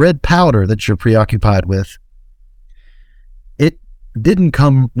 this red powder that you're preoccupied with, it didn't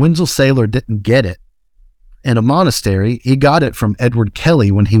come, Wenzel Saylor didn't get it in a monastery. He got it from Edward Kelly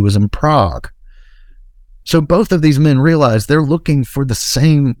when he was in Prague. So both of these men realize they're looking for the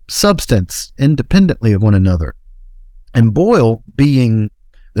same substance independently of one another. And Boyle, being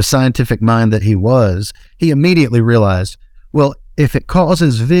the scientific mind that he was, he immediately realized, well, if it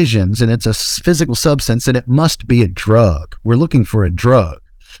causes visions and it's a physical substance, then it must be a drug. We're looking for a drug.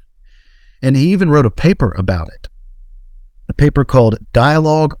 And he even wrote a paper about it, a paper called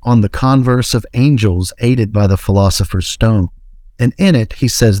Dialogue on the Converse of Angels Aided by the Philosopher's Stone. And in it, he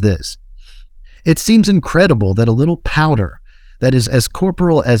says this: "It seems incredible that a little powder that is as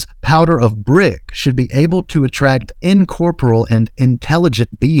corporal as powder of brick should be able to attract incorporeal and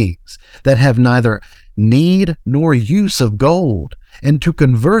intelligent beings that have neither need nor use of gold, and to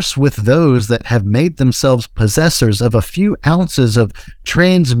converse with those that have made themselves possessors of a few ounces of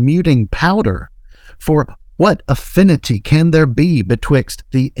transmuting powder. For what affinity can there be betwixt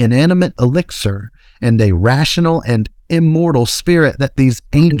the inanimate elixir and a rational and immortal spirit that these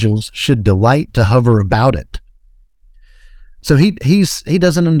angels should delight to hover about it?" So he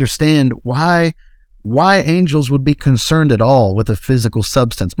doesn't understand why angels would be concerned at all with a physical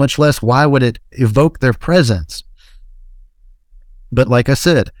substance, much less why would it evoke their presence. But like I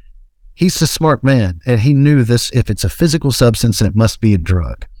said, he's a smart man, and he knew this, if it's a physical substance, then it must be a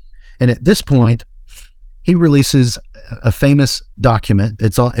drug. And at this point, he releases a famous document.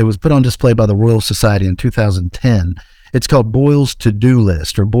 It was put on display by the Royal Society in 2010. It's called Boyle's To-Do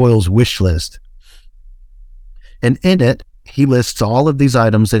List, or Boyle's Wish List. And in it, he lists all of these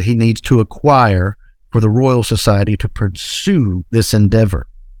items that he needs to acquire for the Royal Society to pursue this endeavor.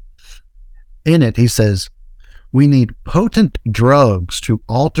 In it, he says, we need potent drugs to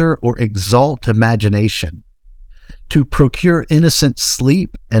alter or exalt imagination, to procure innocent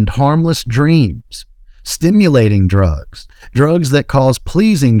sleep and harmless dreams, stimulating drugs, drugs that cause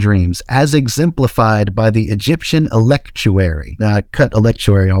pleasing dreams, as exemplified by the Egyptian electuary. Now, I cut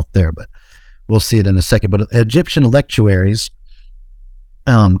electuary off there, but we'll see it in a second. But Egyptian electuaries,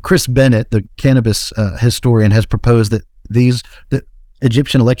 Chris Bennett, the cannabis historian, has proposed that the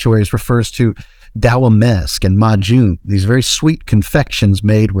Egyptian electuaries refers to dawamesk and majun, these very sweet confections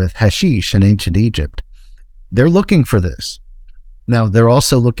made with hashish in ancient Egypt. They're looking for this. Now, they're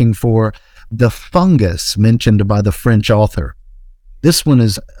also looking for the fungus mentioned by the French author. This one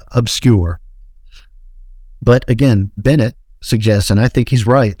is obscure. But again, Bennett suggests, and I think he's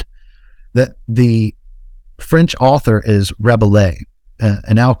right, that the French author is Rabelais,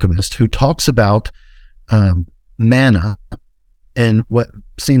 an alchemist who talks about manna in what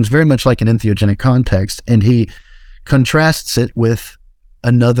seems very much like an entheogenic context, and he contrasts it with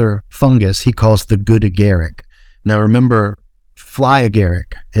another fungus he calls the good agaric. Now remember, fly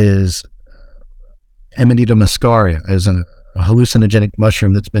agaric is Amanita muscaria, is a hallucinogenic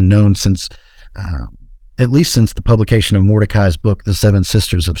mushroom that's been known since, at least since the publication of Mordecai's book, The Seven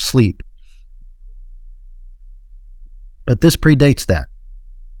Sisters of Sleep. But this predates that.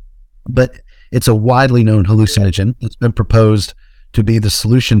 But it's a widely known hallucinogen. It's been proposed to be the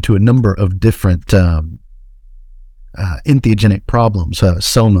solution to a number of different entheogenic problems.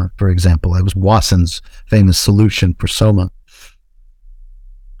 Soma, for example, that was Watson's famous solution for soma.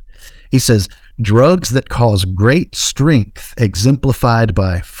 He says, drugs that cause great strength, exemplified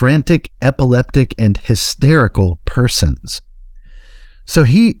by frantic, epileptic, and hysterical persons. So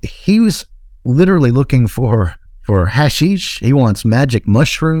he was literally looking for hashish. He wants magic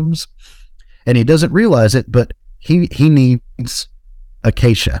mushrooms, and he doesn't realize it, but he needs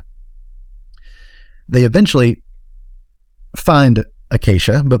acacia. They eventually find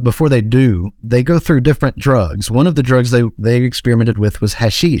acacia, but before they do, they go through different drugs. One of the drugs they experimented with was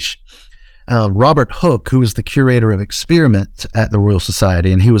hashish. Robert Hooke, who was the curator of experiments at the Royal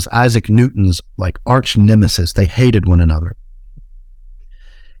Society, and he was Isaac Newton's arch nemesis. They hated one another.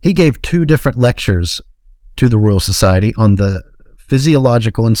 He gave 2 different lectures to the Royal Society on the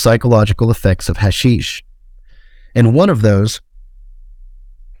physiological and psychological effects of hashish. In one of those,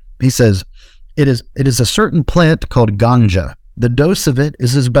 he says, it is a certain plant called ganja. The dose of it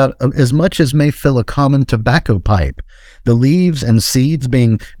is about as much as may fill a common tobacco pipe, the leaves and seeds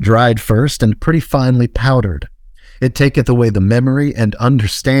being dried first and pretty finely powdered. It taketh away the memory and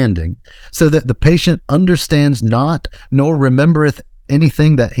understanding, so that the patient understands not, nor remembereth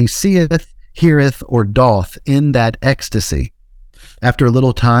anything that he seeth, heareth, or doth in that ecstasy. After a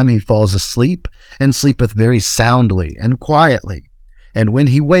little time he falls asleep, and sleepeth very soundly and quietly. And when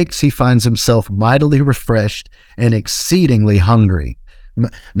he wakes, he finds himself mightily refreshed and exceedingly hungry.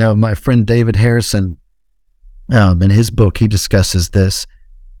 Now, my friend David Harrison, in his book, he discusses this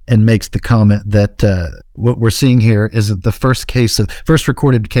and makes the comment that what we're seeing here is the first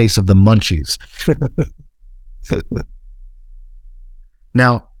recorded case of the munchies.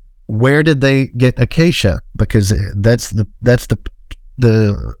 Now, where did they get acacia? Because that's the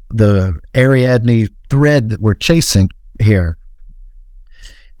Ariadne thread that we're chasing here.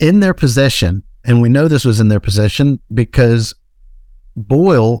 In their possession, and we know this was in their possession because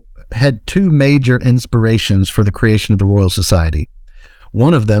Boyle had 2 major inspirations for the creation of the Royal Society.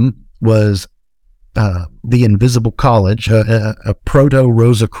 One of them was the Invisible College, a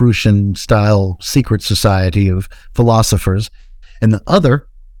proto-Rosicrucian style secret society of philosophers, and the other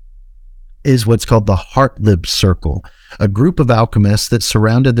is what's called the Hartlib Circle, a group of alchemists that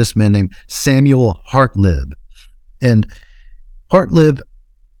surrounded this man named Samuel Hartlib. And Hartlib,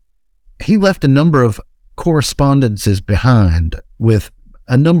 he left a number of correspondences behind with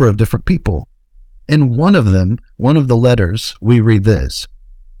a number of different people. In one of the letters, we read this: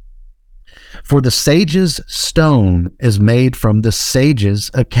 "For the sage's stone is made from the sage's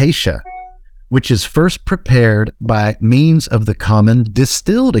acacia, which is first prepared by means of the common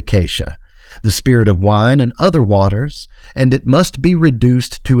distilled acacia, the spirit of wine and other waters, and it must be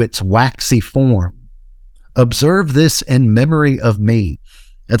reduced to its waxy form. Observe this in memory of me."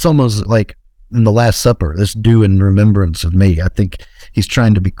 It's almost like in the Last Supper, this "do in remembrance of me." I think he's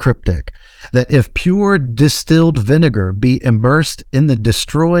trying to be cryptic. That if pure distilled vinegar be immersed in the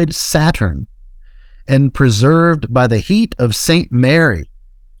destroyed Saturn and preserved by the heat of Saint Mary,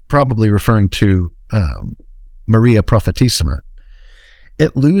 probably referring to Maria Prophetissima,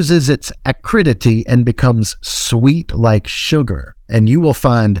 it loses its acridity and becomes sweet like sugar, and you will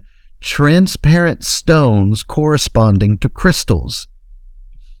find transparent stones corresponding to crystals.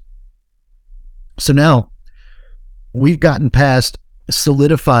 So now we've gotten past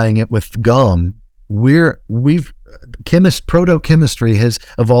solidifying it with gum. Proto-chemistry has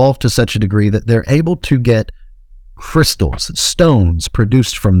evolved to such a degree that they're able to get crystals, stones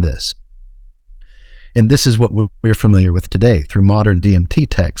produced from this. And this is what we're familiar with today through modern DMT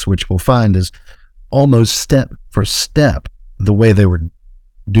texts, which we'll find is almost step for step the way they were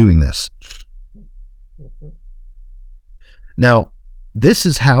doing this. Now, this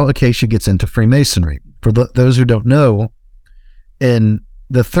is how Acacia gets into Freemasonry. For those who don't know, in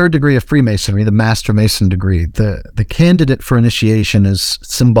the third degree of Freemasonry, the Master Mason degree, the candidate for initiation is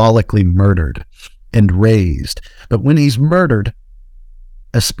symbolically murdered and raised. But when he's murdered,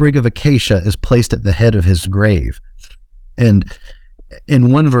 a sprig of acacia is placed at the head of his grave. And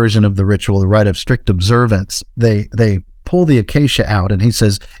in one version of the ritual, the rite of strict observance, they pull the acacia out, and he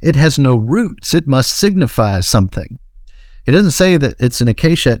says, it has no roots, it must signify something. He doesn't say that it's an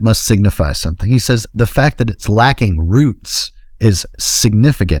acacia, it must signify something. He says the fact that it's lacking roots is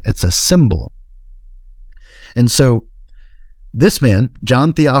significant. It's a symbol. And so this man,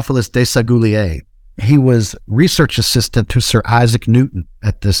 John Theophilus de Sagulier, he was research assistant to Sir Isaac Newton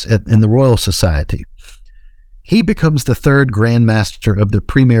in the Royal Society. He becomes the third Grand Master of the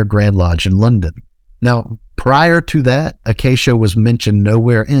Premier Grand Lodge in London. Now, prior to that, Acacia was mentioned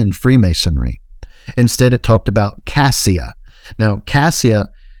nowhere in Freemasonry. Instead, it talked about Cassia. Now, Cassia,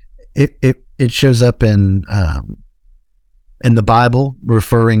 it shows up in the Bible,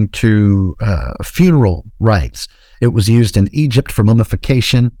 referring to funeral rites. It was used in Egypt for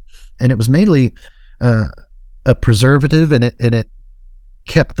mummification, and it was mainly a preservative, and it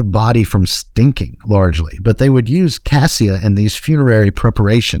kept the body from stinking largely. But they would use cassia in these funerary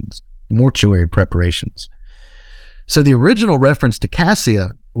preparations, mortuary preparations. So the original reference to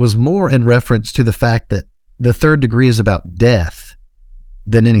cassia was more in reference to the fact that the third degree is about death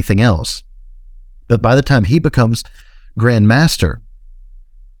than anything else. But by the time he becomes Grand Master,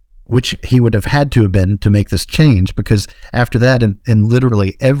 which he would have had to have been to make this change, because after that, in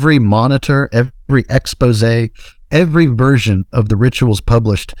literally every monitor, every expose, every version of the rituals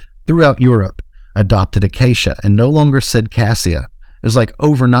published throughout Europe adopted acacia and no longer said cassia. It was like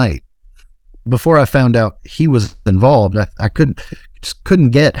overnight. Before I found out he was involved, I couldn't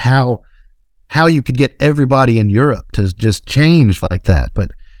get how you could get everybody in Europe to just change like that.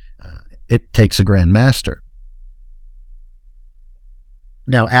 But it takes a Grand Master.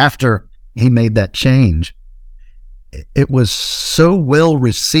 Now, after he made that change, it was so well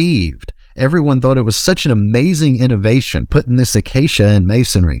received. Everyone thought it was such an amazing innovation, putting this acacia in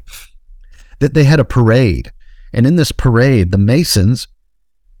masonry, that they had a parade. And in this parade, the Masons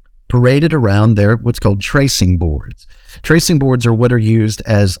paraded around their what's called tracing boards. Tracing boards are what are used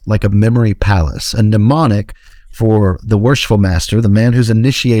as like a memory palace, a mnemonic for the worshipful master, the man who's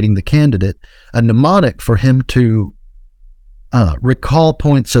initiating the candidate, a mnemonic for him to recall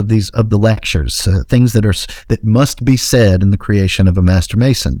points of the lectures, things that must be said in the creation of a Master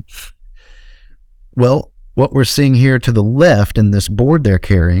Mason. Well, what we're seeing here to the left in this board they're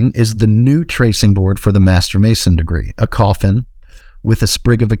carrying is the new tracing board for the Master Mason degree, a coffin with a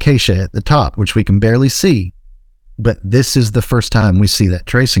sprig of acacia at the top, which we can barely see, but this is the first time we see that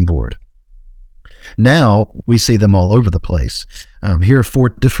tracing board. Now we see them all over the place. Here are 4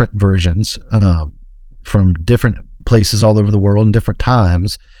 different versions from different places all over the world in different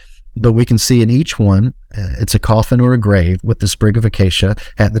times, but we can see in each one, it's a coffin or a grave with the sprig of acacia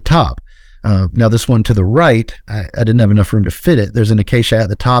at the top. Now this one to the right, I didn't have enough room to fit it. There's an acacia at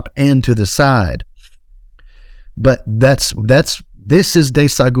the top and to the side. But this is de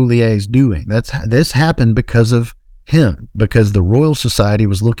Sagulier's doing. This happened because of him, because the Royal Society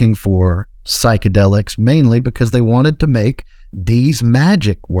was looking for psychedelics, mainly because they wanted to make Dee's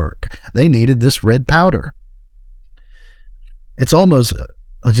magic work. They needed this red powder. It's almost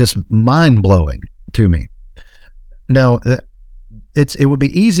just mind-blowing to me. Now, it would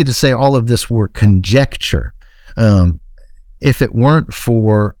be easy to say all of this were conjecture if it weren't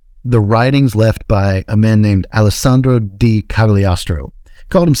for the writings left by a man named Alessandro di Cagliostro. He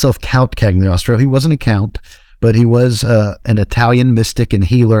called himself Count Cagliostro. He wasn't a count, but he was an Italian mystic and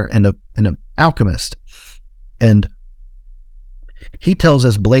healer and an alchemist. And he tells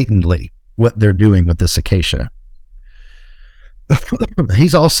us blatantly what they're doing with this acacia.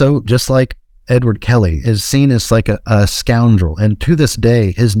 He's also, just like Edward Kelly, is seen as like a scoundrel. And to this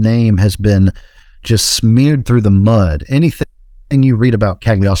day, his name has been just smeared through the mud. Anything you read about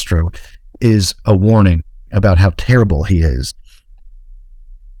Cagliostro is a warning about how terrible he is.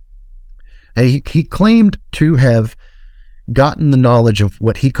 He claimed to have gotten the knowledge of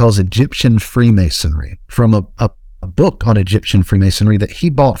what he calls Egyptian Freemasonry from a book on Egyptian Freemasonry that he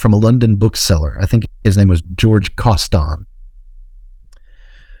bought from a London bookseller. I think his name was George Coston.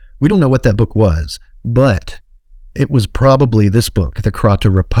 We don't know what that book was, but it was probably this book, the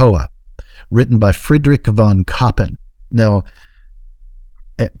Krata Rapoa, written by Friedrich von Kappen. Now,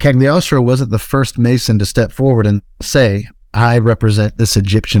 Cagliostro wasn't the first Mason to step forward and say, I represent this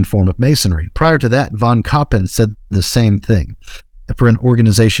Egyptian form of Masonry. Prior to that, von Kappen said the same thing for an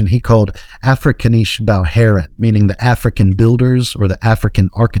organization he called Afrikanische Bauherren, meaning the African builders or the African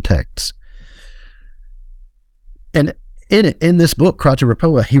architects. And in this book, Krata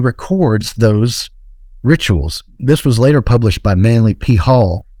Rapoa, he records those rituals. This was later published by Manly P.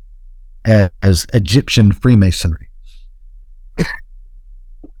 Hall as Egyptian Freemasonry.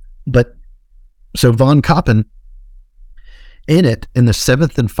 But so von Kappen, in it, in the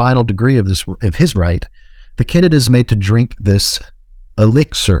seventh and final degree of his rite, the candidate is made to drink this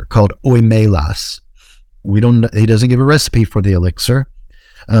elixir called oimelas. He doesn't give a recipe for the elixir,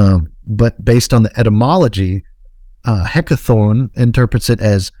 but based on the etymology, Heckathorn interprets it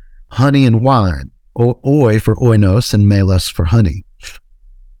as honey and wine, oi for oinos and melas for honey.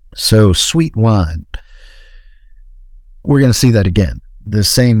 So sweet wine. We're going to see that again. The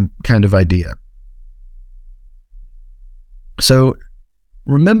same kind of idea. So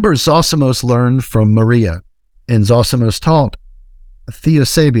remember, Zosimos learned from Maria, and Zosimos taught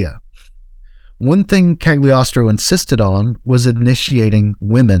Theosabia. One thing Cagliostro insisted on was initiating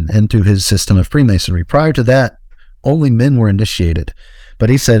women into his system of Freemasonry. Prior to that, only men were initiated. But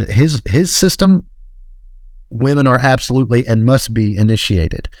he said his system, women are absolutely and must be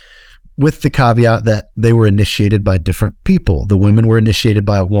initiated, with the caveat that they were initiated by different people. The women were initiated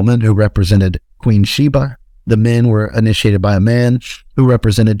by a woman who represented Queen Sheba. The men were initiated by a man who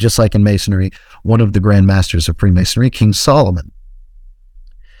represented, just like in Masonry, one of the Grand Masters of Freemasonry, King Solomon.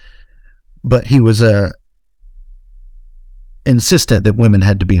 But he was insistent that women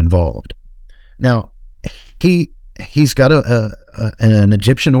had to be involved. Now, he's got an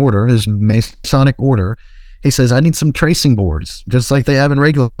Egyptian order, his Masonic order. He says, I need some tracing boards, just like they have in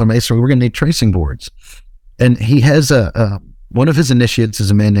regular Masonry. We're going to need tracing boards. And he has one of his initiates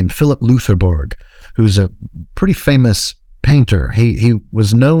is a man named Philip Lutherborg, who's a pretty famous painter. He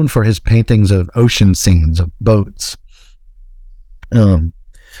was known for his paintings of ocean scenes, of boats.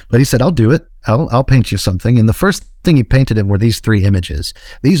 But he said, I'll do it. I'll paint you something. And the first thing he painted him were these three images.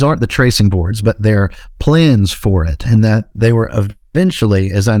 These aren't the tracing boards, but they're plans for it, and that they were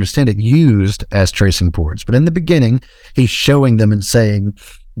eventually, as I understand it, used as tracing boards. But in the beginning, he's showing them and saying,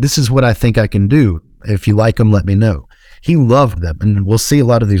 this is what I think I can do. If you like them, let me know. He loved them, and we'll see a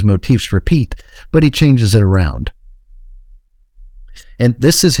lot of these motifs repeat, but he changes it around. And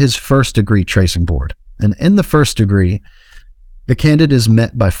this is his first degree tracing board. And in the first degree, the candidate is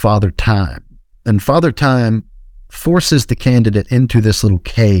met by Father Time. And Father Time forces the candidate into this little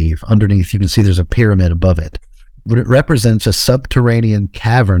cave underneath. You can see there's a pyramid above it, but it represents a subterranean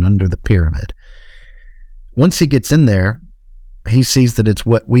cavern under the pyramid. Once he gets in there, he sees that it's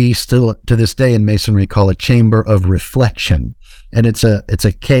what we still to this day in Masonry call a chamber of reflection. And it's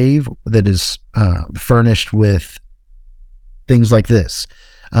a cave that is furnished with things like this.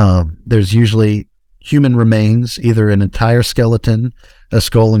 There's usually human remains, either an entire skeleton, a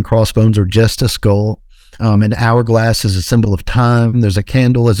skull and crossbones, or just a skull. An hourglass is a symbol of time. There's a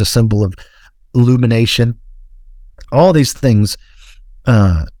candle as a symbol of illumination. All these things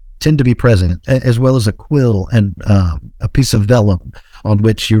tend to be present, as well as a quill and a piece of vellum on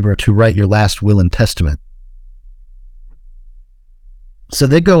which you were to write your last will and testament. So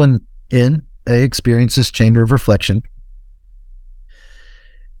they go in, they experience this chamber of reflection.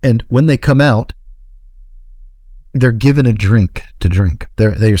 And when they come out, they're given a drink to drink.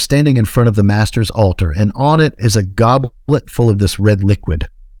 They are standing in front of the master's altar, and on it is a goblet full of this red liquid.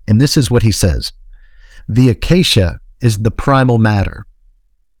 And this is what he says. The acacia is the primal matter.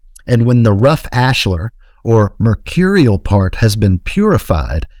 And when the rough ashlar, or mercurial part, has been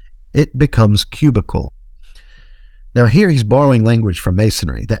purified, it becomes cubical. Now here he's borrowing language from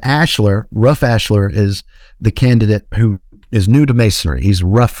Masonry. The ashlar, rough ashlar, is the candidate who is new to Masonry. He's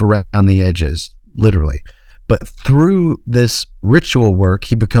rough around the edges, literally. But through this ritual work,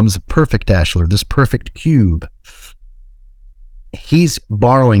 he becomes a perfect ashlar, this perfect cube. He's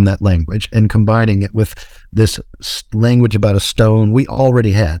borrowing that language and combining it with this language about a stone we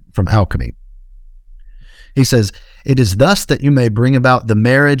already had from alchemy. He says, it is thus that you may bring about the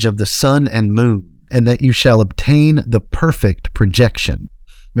marriage of the sun and moon, and that you shall obtain the perfect projection.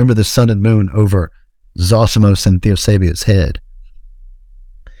 Remember the sun and moon over Zosimos and Theosabia's head.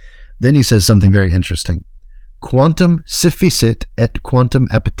 Then he says something very interesting. Quantum sufficit et quantum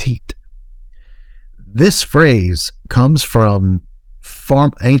appetit. This phrase comes from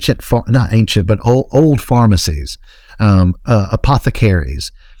not ancient, but old pharmacies,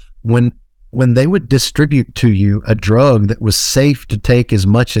 apothecaries. When they would distribute to you a drug that was safe to take as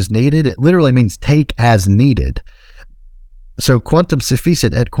much as needed, it literally means take as needed. So quantum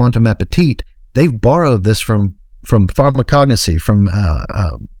sufficit et quantum appetit, they've borrowed this from pharmacognosy, from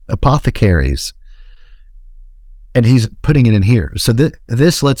apothecaries, and he's putting it in here. So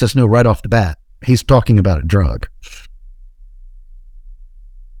this lets us know right off the bat, he's talking about a drug.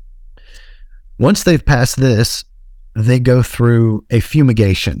 Once they've passed this, they go through a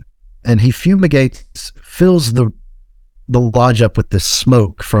fumigation, and he fills the lodge up with this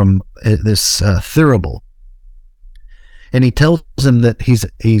smoke from this thurible, and he tells him that he's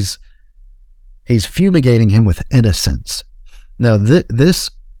fumigating him with innocence. Now this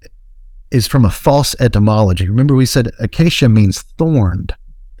is from a false etymology. Remember, we said acacia means thorned,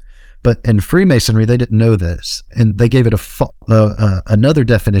 but in Freemasonry they didn't know this, and they gave it another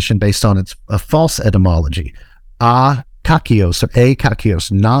definition based on a false etymology. Akakios, or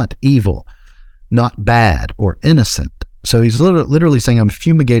akakios, not evil, not bad, or innocent. So he's literally saying, I'm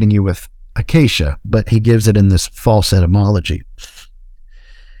fumigating you with acacia, but he gives it in this false etymology.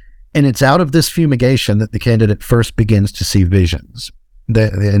 And it's out of this fumigation that the candidate first begins to see visions.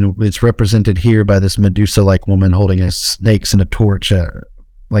 And it's represented here by this Medusa-like woman holding snakes and a torch,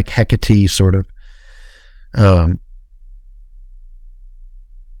 like Hecate, sort of. And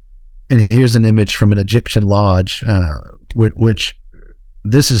here's an image from an Egyptian lodge, which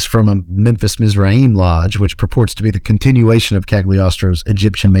this is from a Memphis Mizraim lodge, which purports to be the continuation of Cagliostro's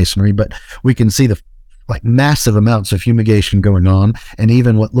Egyptian masonry. But we can see the massive amounts of fumigation going on, and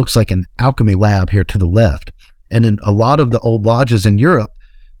even what looks like an alchemy lab here to the left. And in a lot of the old lodges in Europe,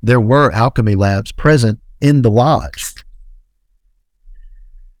 there were alchemy labs present in the lodge.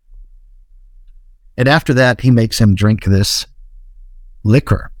 And after that, he makes him drink this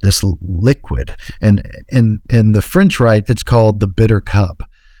liquor, this liquid. And in the French rite, it's called the bitter cup.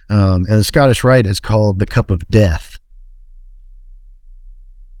 And the Scottish rite is called the cup of death.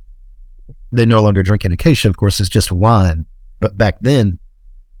 They no longer drink in Acacia, of course, it's just wine. But back then,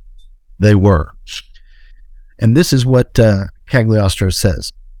 they were. And this is what Cagliostro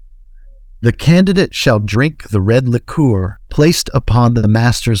says. The candidate shall drink the red liqueur placed upon the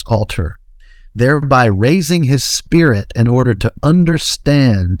master's altar, thereby raising his spirit in order to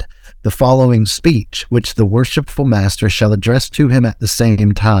understand the following speech, which the worshipful master shall address to him at the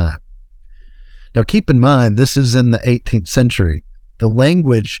same time. Now keep in mind, this is in the 18th century. The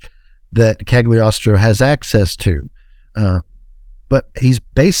language that Cagliostro has access to, but he's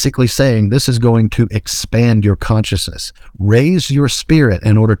basically saying this is going to expand your consciousness, raise your spirit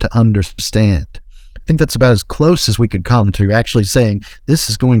in order to understand. I think that's about as close as we could come to actually saying this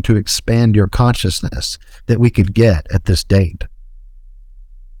is going to expand your consciousness that we could get at this date.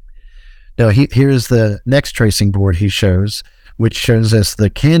 Now, here's the next tracing board he shows, which shows us the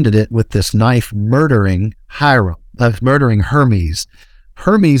candidate with this knife murdering Hermes.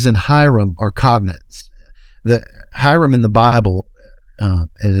 Hermes and Hiram are cognates. The Hiram in the Bible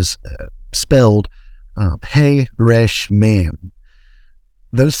is spelled He, Resh, Mem.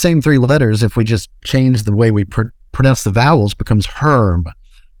 Those same three letters, if we just change the way we pronounce the vowels, becomes Herm,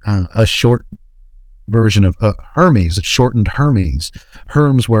 a short version of Hermes, a shortened Hermes.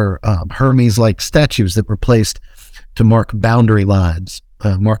 Herms were Hermes-like statues that were placed to mark boundary lines,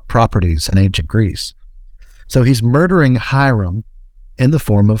 mark properties in ancient Greece. So he's murdering Hiram in the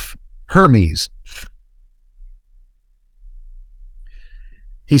form of Hermes.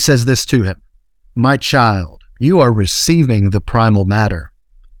 He says this to him, "My child, you are receiving the primal matter.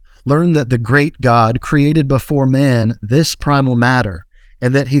 Learn that the great God created before man this primal matter,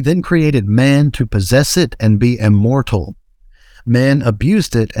 and that he then created man to possess it and be immortal. Man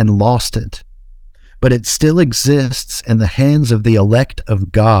abused it and lost it, but it still exists in the hands of the elect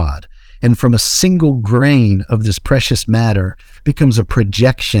of God, and from a single grain of this precious matter becomes a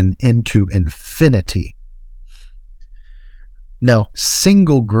projection into infinity." Now,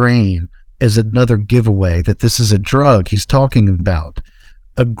 single grain is another giveaway that this is a drug he's talking about.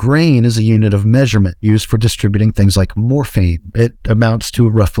 A grain is a unit of measurement used for distributing things like morphine. It amounts to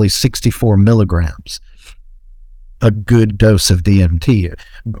roughly 64 milligrams. A good dose of DMT.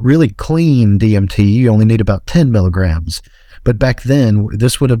 Really clean DMT, you only need about 10 milligrams. But back then,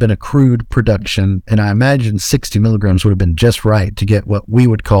 this would have been a crude production, and I imagine 60 milligrams would have been just right to get what we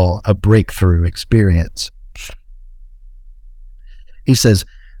would call a breakthrough experience. He says,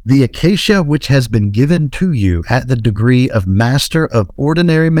 The acacia which has been given to you at the degree of master of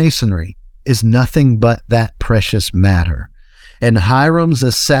ordinary masonry is nothing but that precious matter. And Hiram's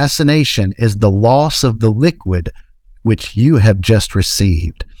assassination is the loss of the liquid which you have just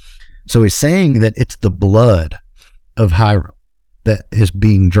received. So he's saying that it's the blood of Hiram that is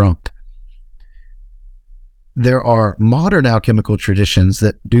being drunk. There are modern alchemical traditions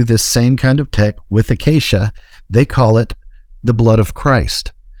that do this same kind of tech with acacia. They call it the blood of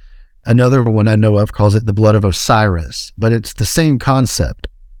Christ. Another one I know of calls it the blood of Osiris, but it's the same concept.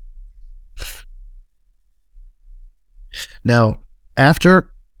 Now,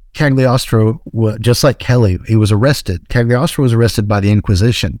 after Cagliostro, just like Kelly, he was arrested. Cagliostro was arrested by the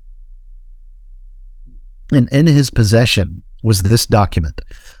Inquisition. And in his possession was this document,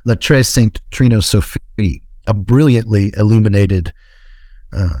 La Tres Saint Trino Sophie, a brilliantly illuminated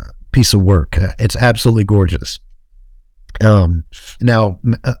piece of work. It's absolutely gorgeous. Now,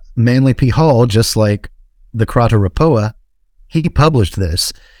 Manly P. Hall, just like the Krata Rapoa, he published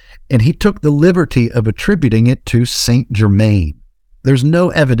this, and he took the liberty of attributing it to Saint Germain. There's no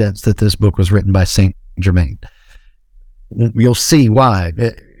evidence that this book was written by Saint Germain. You'll see why.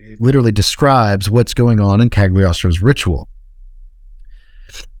 It literally describes what's going on in Cagliostro's ritual.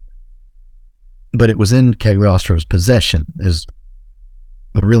 But it was in Cagliostro's possession, is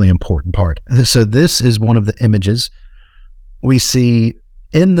a really important part. So this is one of the images we see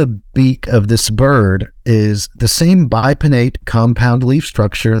in the beak of this bird is the same bipinnate compound leaf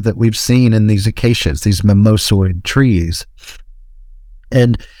structure that we've seen in these acacias, these mimosoid trees.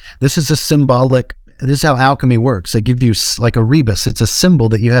 And this is a symbolic, this is how alchemy works. They give you like a rebus. It's a symbol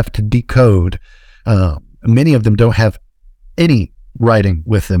that you have to decode. Many of them don't have any writing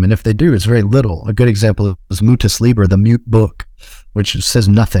with them, and if they do, it's very little. A good example is Mutus Liber, the mute book, which says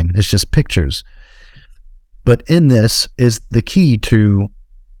nothing. It's just pictures. But in this is the key to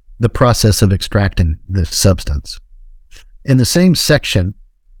the process of extracting this substance. In the same section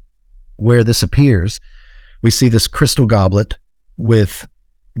where this appears, we see this crystal goblet with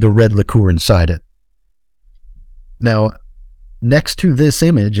the red liqueur inside it. Now, next to this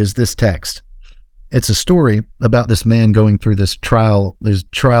image is this text. It's a story about this man going through this trial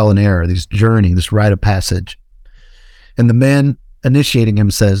and error, this journey, this rite of passage. And the man initiating him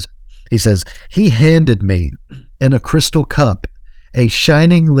says, he handed me in a crystal cup a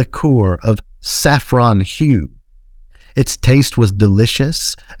shining liqueur of saffron hue. Its taste was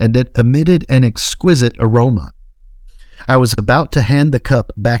delicious, and it emitted an exquisite aroma. I was about to hand the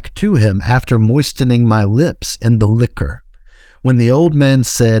cup back to him after moistening my lips in the liquor, when the old man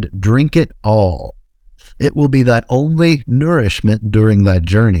said, "Drink it all. It will be thy only nourishment during thy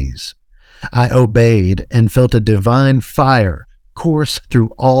journeys." I obeyed and felt a divine fire course through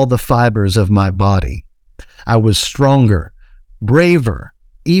all the fibers of my body. I was stronger, braver.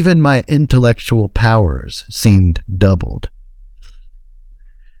 Even my intellectual powers seemed doubled.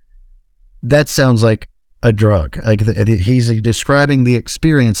 That sounds like a drug. Like he's describing the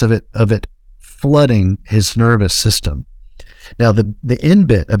experience of it flooding his nervous system. Now, the end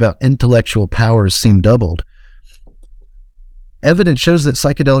bit about intellectual powers seem doubled. Evidence shows that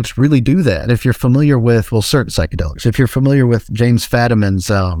psychedelics really do that. If you're familiar with, certain psychedelics, if you're familiar with James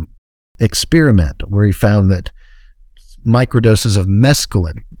Fadiman's experiment, where he found that microdoses of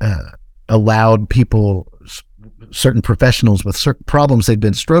mescaline allowed people, certain professionals with certain problems they'd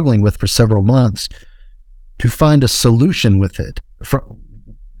been struggling with for several months, to find a solution with it.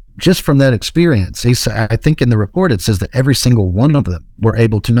 Just from that experience, I think in the report it says that every single one of them were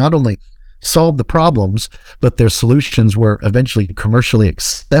able to not only solve the problems, but their solutions were eventually commercially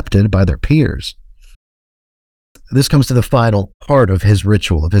accepted by their peers. This comes to the final part of his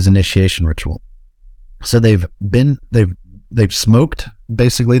ritual, of his initiation ritual. So they've smoked,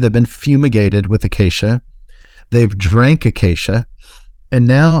 basically they've been fumigated with acacia, they've drank acacia, and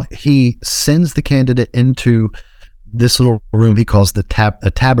now he sends the candidate into this little room he calls a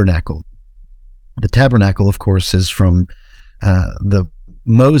tabernacle. The tabernacle, of course, is from the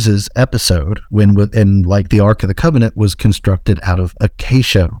Moses episode when the Ark of the Covenant was constructed out of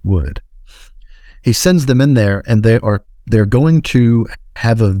acacia wood. He sends them in there, and they're going to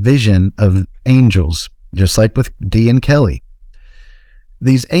have a vision of angels, just like with Dee and Kelly.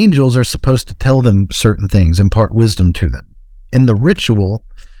 These angels are supposed to tell them certain things, impart wisdom to them. In the ritual,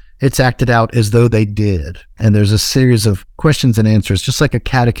 it's acted out as though they did, and there's a series of questions and answers, just like a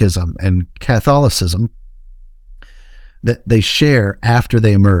catechism and Catholicism, that they share after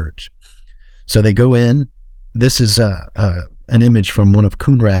they emerge. So they go in. This is an image from one of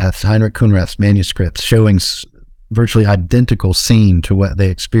Heinrich Kunrath's manuscripts, showing virtually identical scene to what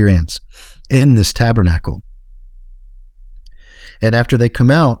they experience in this tabernacle. And after they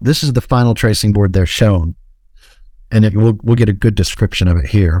come out, this is the final tracing board they're shown. And we'll get a good description of it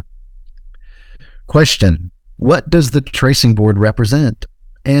here. Question: what does the tracing board represent?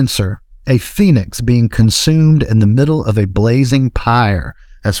 Answer: a phoenix being consumed in the middle of a blazing pyre.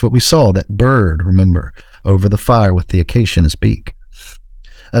 That's what we saw, that bird, remember, over the fire with the acacia in his beak.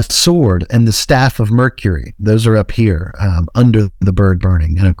 A sword and the staff of Mercury. Those are up here, under the bird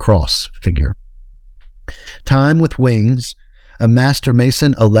burning in a cross figure. Time with wings, a master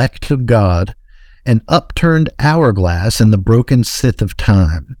mason elect of God, an upturned hourglass, and the broken scythe of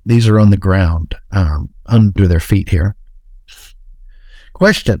time. These are on the ground, under their feet here.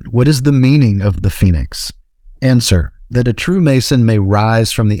 Question: what is the meaning of the phoenix? Answer: that a true mason may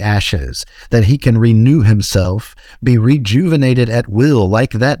rise from the ashes, that he can renew himself, be rejuvenated at will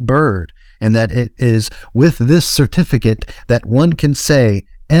like that bird, and that it is with this certificate that one can say,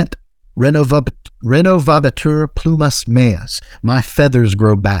 et renovabatur plumas meas, my feathers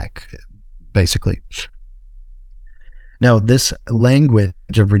grow back, basically. Now, this language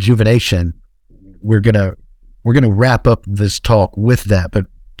of rejuvenation, we're gonna wrap up this talk with that, but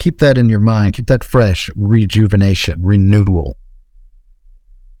keep that in your mind, keep that fresh. Rejuvenation, renewal.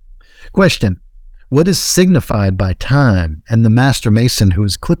 Question: what is signified by time and the master mason who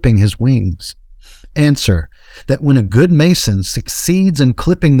is clipping his wings? Answer: that when a good mason succeeds in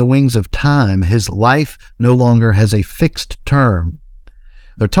clipping the wings of time, his life no longer has a fixed term.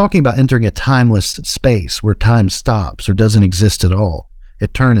 They're talking about entering a timeless space where time stops or doesn't exist at all.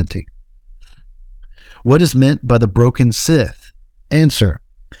 Eternity. What is meant by the broken scythe? Answer: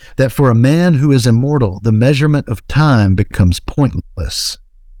 that for a man who is immortal, the measurement of time becomes pointless.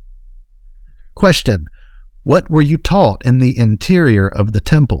 Question: what were you taught in the interior of the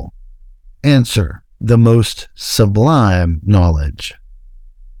temple? Answer: the most sublime knowledge.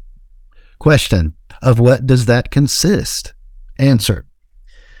 Question: of what does that consist? Answer: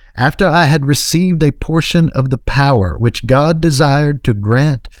 after I had received a portion of the power which God desired to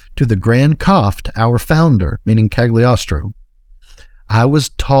grant to the Grand Coft, our founder, meaning Cagliostro, I was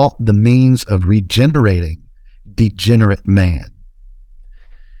taught the means of regenerating degenerate man.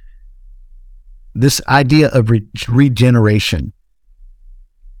 This idea of regeneration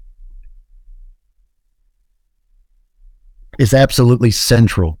is absolutely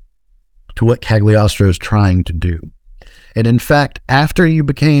central to what Cagliostro is trying to do. And in fact, after you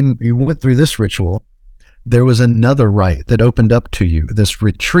went through this ritual, there was another rite that opened up to you, this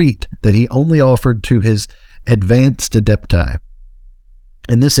retreat that he only offered to his advanced adepti.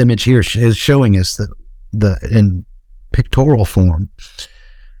 And this image here is showing us that in pictorial form.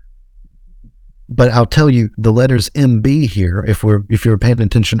 But I'll tell you, the letters MB here, if you were paying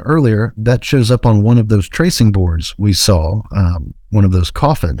attention earlier, that shows up on one of those tracing boards we saw, one of those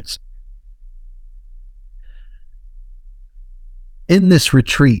coffins. In this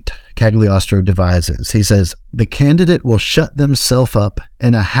retreat, Cagliostro devises, he says, the candidate will shut themselves up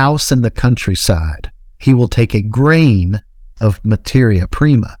in a house in the countryside. He will take a grain of materia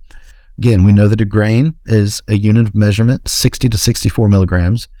prima. Again, we know that a grain is a unit of measurement, 60 to 64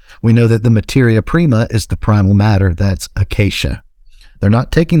 milligrams. We know that the materia prima is the primal matter, that's acacia. They're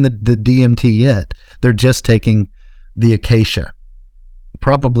not taking the DMT yet. They're just taking the acacia,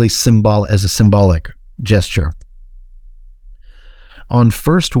 probably as a symbolic gesture. On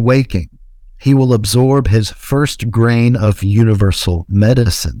first waking, he will absorb his first grain of universal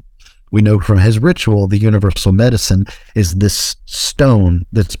medicine. We know from his ritual, the universal medicine is this stone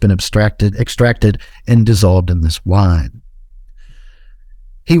that's been extracted and dissolved in this wine.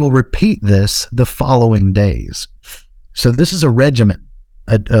 He will repeat this the following days. So this is a regimen,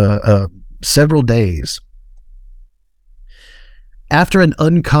 several days. After an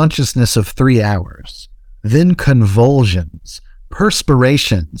unconsciousness of 3 hours, then convulsions,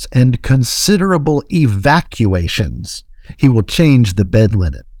 perspirations, and considerable evacuations, he will change the bed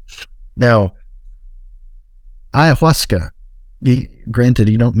linen. Now, ayahuasca, granted,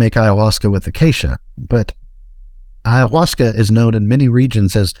 you don't make ayahuasca with acacia, but ayahuasca is known in many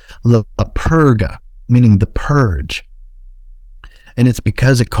regions as la purga, meaning the purge. And it's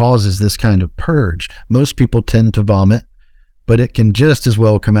because it causes this kind of purge. Most people tend to vomit, but it can just as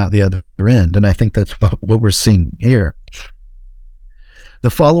well come out the other end. And I think that's what we're seeing here. The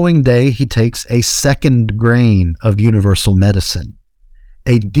following day, he takes a second grain of universal medicine.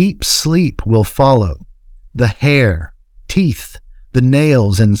 A deep sleep will follow. The hair, teeth, the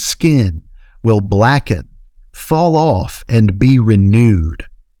nails, and skin will blacken, fall off, and be renewed.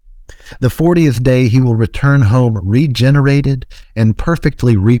 The 40th day, he will return home regenerated and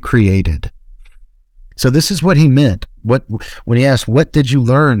perfectly recreated. So this is what he meant. When he asked, what did you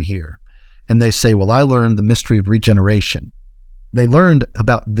learn here? And they say, well, I learned the mystery of regeneration. they learned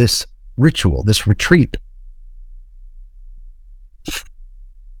about this ritual, this retreat.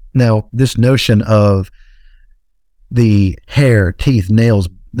 Now, this notion of the hair, teeth, nails,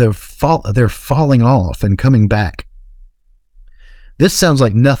 they're falling off and coming back. This sounds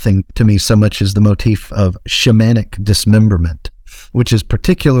like nothing to me so much as the motif of shamanic dismemberment, which is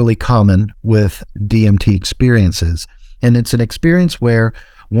particularly common with DMT experiences. And it's an experience where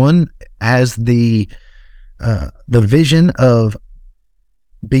one has the vision of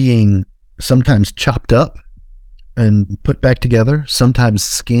being sometimes chopped up and put back together, sometimes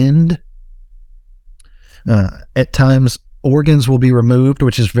skinned. At times, organs will be removed,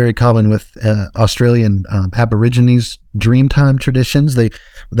 which is very common with Australian Aborigines dreamtime traditions. They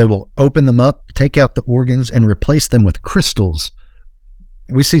will open them up, take out the organs, and replace them with crystals.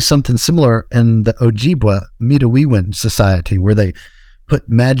 We see something similar in the Ojibwa Midewiwin society, where they put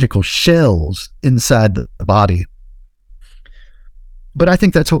magical shells inside the body. But I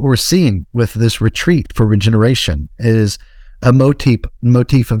think that's what we're seeing with this retreat for regeneration, is a motif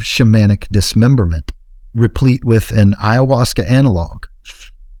of shamanic dismemberment, replete with an ayahuasca analog.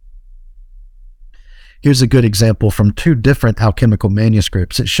 Here's a good example from two different alchemical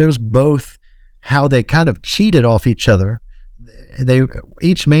manuscripts. It shows both how they kind of cheated off each other.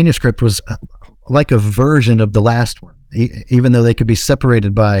 Each manuscript was like a version of the last one, even though they could be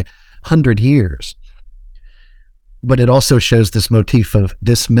separated by 100 years. But it also shows this motif of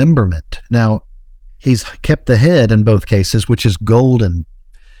dismemberment. Now, he's kept the head in both cases, which is golden.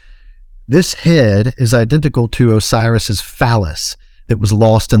 This head is identical to Osiris's phallus that was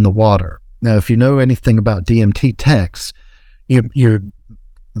lost in the water. Now, if you know anything about DMT texts, you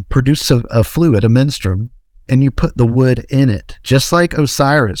produce a fluid, a menstruum, and you put the wood in it, just like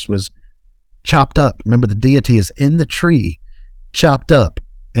Osiris was chopped up. Remember, the deity is in the tree, chopped up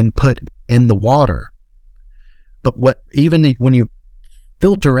and put in the water. But even when you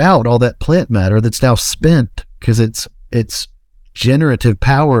filter out all that plant matter that's now spent, because its generative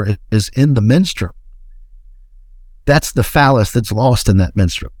power is in the menstruum, that's the phallus that's lost in that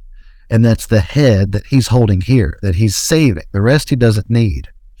menstruum. And that's the head that he's holding here, that he's saving. The rest he doesn't need.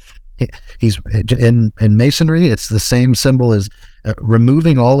 He's in Masonry, it's the same symbol as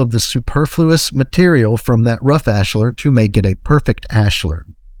removing all of the superfluous material from that rough ashlar to make it a perfect ashlar.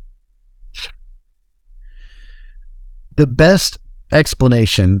 The best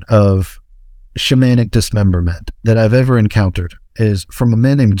explanation of shamanic dismemberment that I've ever encountered is from a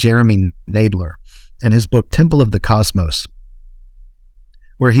man named Jeremy Nadler in his book Temple of the Cosmos,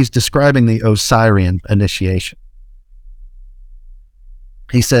 where he's describing the Osirian initiation.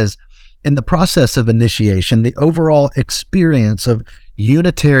 He says, in the process of initiation, the overall experience of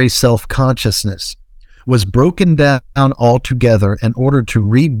unitary self-consciousness was broken down altogether in order to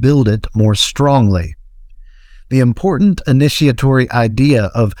rebuild it more strongly. The important initiatory idea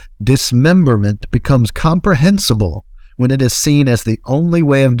of dismemberment becomes comprehensible when it is seen as the only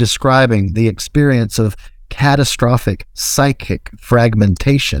way of describing the experience of catastrophic psychic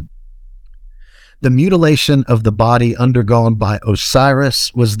fragmentation. The mutilation of the body undergone by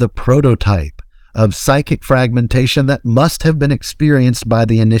Osiris was the prototype of psychic fragmentation that must have been experienced by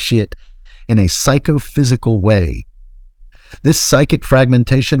the initiate in a psychophysical way. This psychic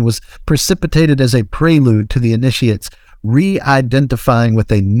fragmentation was precipitated as a prelude to the initiates re-identifying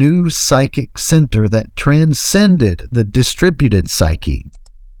with a new psychic center that transcended the distributed psyche.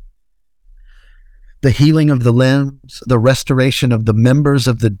 The healing of the limbs, the restoration of the members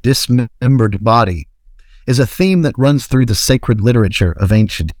of the dismembered body, is a theme that runs through the sacred literature of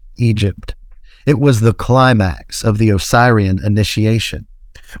ancient Egypt. It was the climax of the Osirian initiation,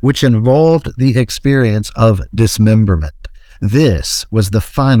 which involved the experience of dismemberment. This was the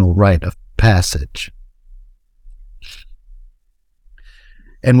final rite of passage.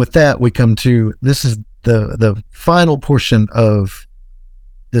 And with that, we come to, this is the final portion of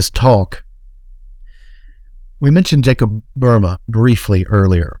this talk. We mentioned Jacob Burma briefly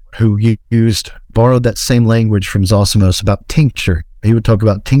earlier, who borrowed that same language from Zosimos about tincture. He would talk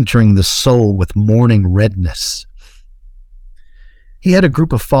about tincturing the soul with morning redness. He had a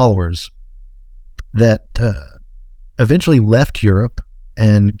group of followers that eventually left Europe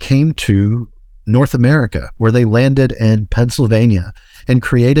and came to North America, where they landed in Pennsylvania and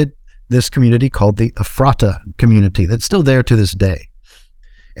created this community called the Ephrata community that's still there to this day.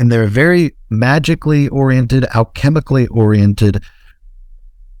 And they're a very magically oriented, alchemically oriented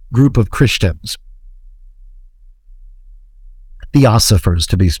group of Christians. Theosophers,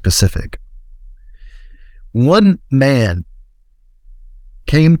 to be specific. One man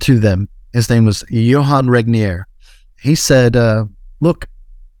came to them. His name was Johann Regnier. He said, look,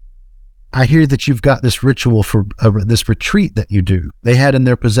 I hear that you've got this ritual for this retreat that you do. They had in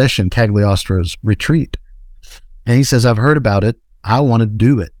their possession Cagliostro's retreat. And he says, I've heard about it. I want to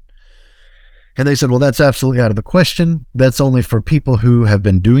do it. And they said, well, that's absolutely out of the question. That's only for people who have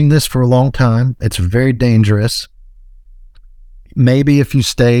been doing this for a long time. It's very dangerous. Maybe if you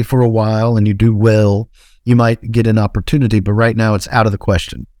stay for a while and you do well, you might get an opportunity, but right now it's out of the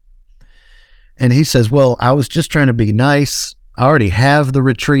question. And he says, well, I was just trying to be nice. I already have the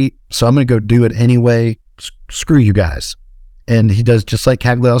retreat, so I'm going to go do it anyway. Screw you guys. And he does just like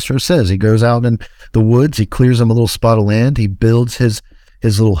Cagliostro says. He goes out in the woods. He clears him a little spot of land. He builds his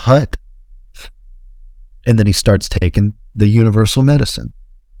little hut. And then he starts taking the universal medicine.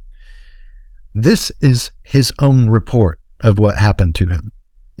 This is his own report of what happened to him.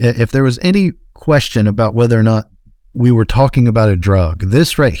 If there was any question about whether or not we were talking about a drug,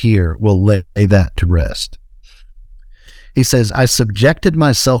 this right here will lay that to rest. He says, I subjected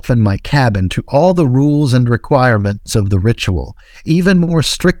myself in my cabin to all the rules and requirements of the ritual, even more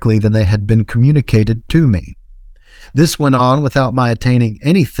strictly than they had been communicated to me. This went on without my attaining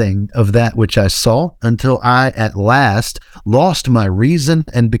anything of that which I saw until I at last lost my reason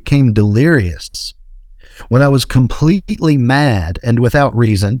and became delirious. When I was completely mad and without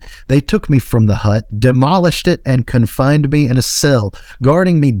reason, they took me from the hut, demolished it, and confined me in a cell,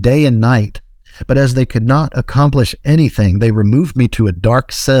 guarding me day and night. But as they could not accomplish anything, they removed me to a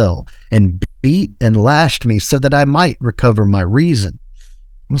dark cell and beat and lashed me so that I might recover my reason.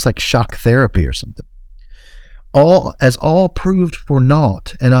 It was like shock therapy or something. All proved for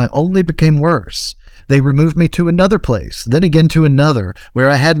naught, and I only became worse. They removed me to another place, then again to another, where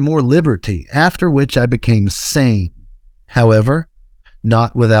I had more liberty, after which I became sane. However,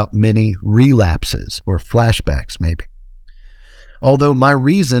 not without many relapses or flashbacks, maybe. Although my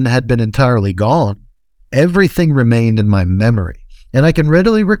reason had been entirely gone, everything remained in my memory, and I can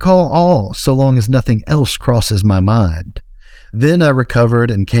readily recall all so long as nothing else crosses my mind. Then I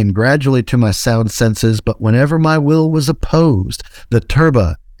recovered and came gradually to my sound senses, but whenever my will was opposed, the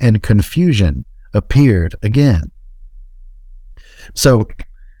turba and confusion appeared again. So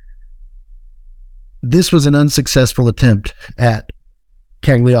this was an unsuccessful attempt at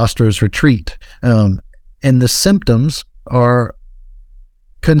Cagliostro's retreat, and the symptoms are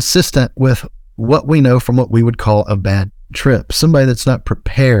consistent with what we know from what we would call a bad trip, somebody that's not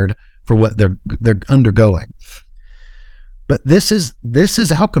prepared for what they're undergoing. But this is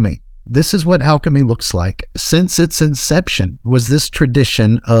alchemy. This is what alchemy looks like. Since its inception was this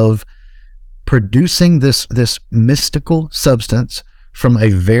tradition of producing this mystical substance from a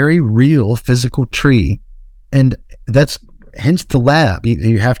very real physical tree. And that's hence the lab.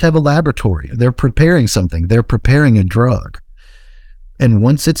 You have to have a laboratory. They're preparing something. They're preparing a drug. And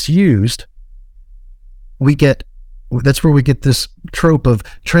once it's used, that's where we get this trope of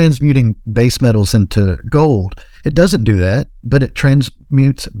transmuting base metals into gold. It doesn't do that, but it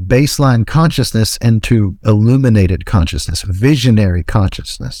transmutes baseline consciousness into illuminated consciousness, visionary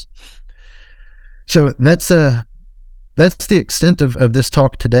consciousness. So that's the extent of this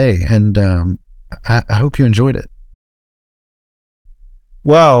talk today, and I hope you enjoyed it.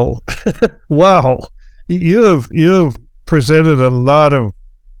 Wow. Wow. You have presented a lot of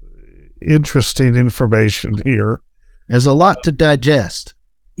interesting information here. There's a lot to digest.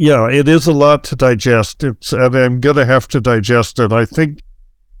 Yeah, it is a lot to digest. And I'm going to have to digest it. I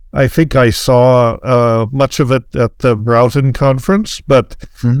think I saw much of it at the Broughton conference, but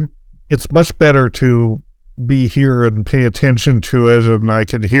it's much better to be here and pay attention to it, and I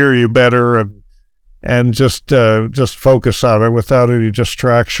can hear you better and just focus on it without any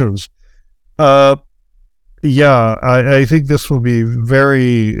distractions. I think this will be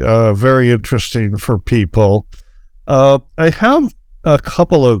very, very interesting for people. I have a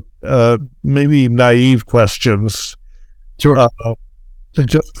couple of maybe naive questions. Sure.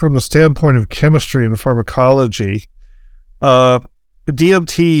 Just from the standpoint of chemistry and pharmacology,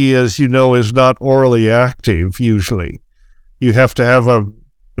 DMT, as you know, is not orally active usually. You have to have a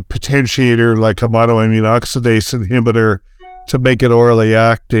potentiator like a monoamine oxidase inhibitor to make it orally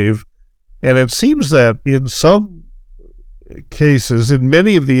active. And it seems that in some cases, in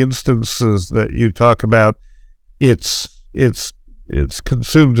many of the instances that you talk about, it's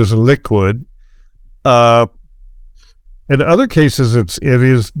consumed as a liquid. In other cases,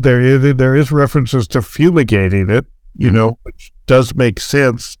 there is references to fumigating it, which does make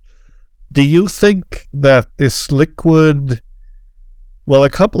sense. Do you think that this liquid? Well, a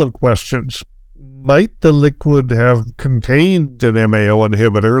couple of questions. Might the liquid have contained an MAO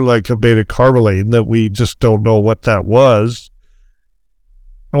inhibitor like a beta-carbolane that we just don't know what that was?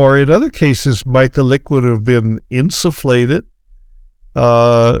 Or in other cases, might the liquid have been insufflated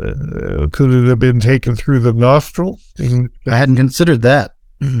Could it have been taken through the nostril? I hadn't considered that.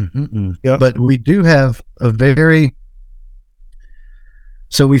 Yeah. But we do have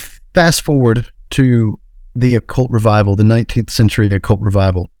so we fast forward to the occult revival, the 19th century occult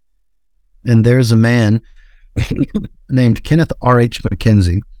revival. And there's a man named Kenneth R.H.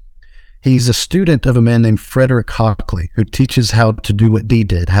 Mackenzie. He's a student of a man named Frederick Hockley, who teaches how to do what Dee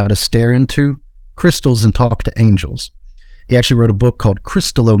did, how to stare into crystals and talk to angels. He actually wrote a book called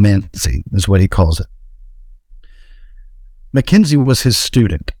Crystallomancy, is what he calls it. Mackenzie was his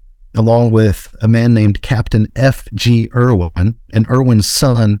student, along with a man named Captain F.G. Irwin and Irwin's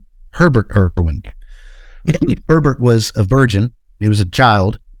son, Herbert Irwin. Herbert was a virgin. He was a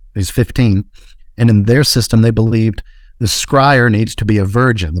child. He was 15. And in their system, they believed the scryer needs to be a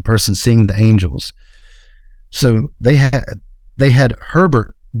virgin, the person seeing the angels. So they had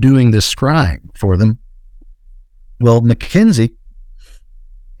Herbert doing this scrying for them. Well, Mackenzie,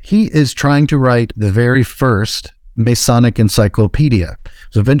 he is trying to write the very first Masonic encyclopedia.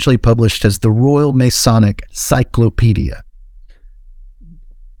 It was eventually published as the Royal Masonic Cyclopedia.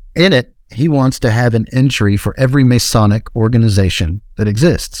 In it, he wants to have an entry for every Masonic organization that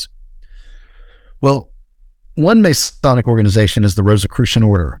exists. Well, one Masonic organization is the Rosicrucian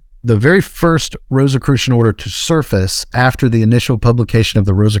Order. The very first Rosicrucian Order to surface after the initial publication of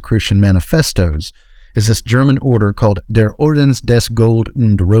the Rosicrucian Manifestos is this German order called Der Ordens des Gold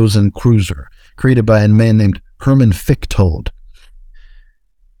und Rosenkreuzer, created by a man named Hermann Fichtold.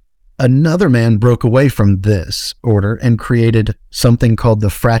 Another man broke away from this order and created something called the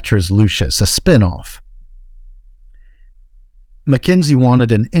Fratres Lucis, a spin-off. Mackenzie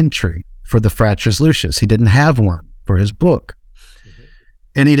wanted an entry for the Fratres Lucis. He didn't have one for his book.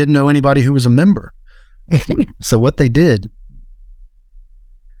 And he didn't know anybody who was a member. So what they did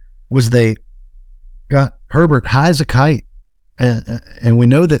was they got Herbert high as a kite. And we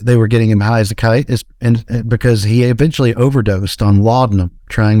know that they were getting him high as a kite because he eventually overdosed on laudanum,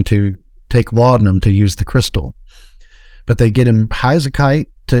 trying to take laudanum to use the crystal. But they get him high as a kite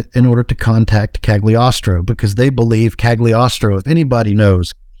in order to contact Cagliostro, because they believe Cagliostro, if anybody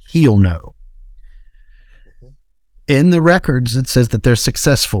knows, he'll know. In the records, it says that they're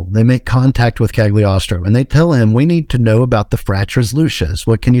successful. They make contact with Cagliostro, and they tell him, we need to know about the Fratres Lucis.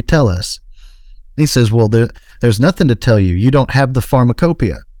 What can you tell us? He says, well, there's nothing to tell you. You don't have the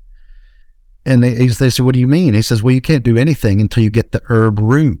pharmacopoeia. And they say, what do you mean? He says, well, you can't do anything until you get the herb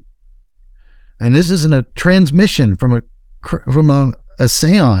root. And this isn't a transmission from a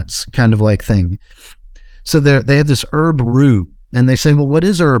seance kind of like thing. So they have this herb root, and they say, well, what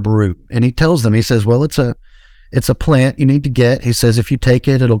is herb root? And he tells them, he says, well, it's a plant you need to get. He says, if you take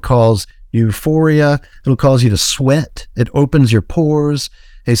it, it'll cause euphoria. It'll cause you to sweat. It opens your pores.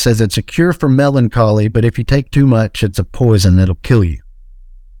 He says it's a cure for melancholy, but if you take too much, it's a poison. It'll kill you.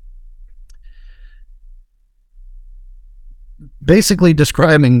 Basically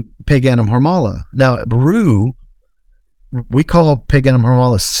describing Paganum Hormala. Now, rue, we call Paganum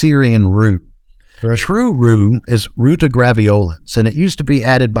Hormala Syrian rue. Right. True rue is Ruta graveolens, and it used to be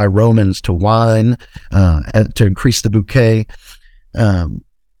added by Romans to wine to increase the bouquet. And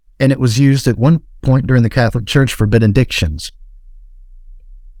it was used at one point during the Catholic Church for benedictions.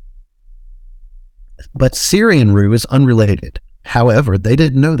 But Syrian rue is unrelated. However, they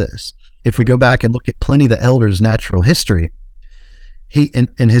didn't know this. If we go back and look at Pliny the Elder's natural history, he,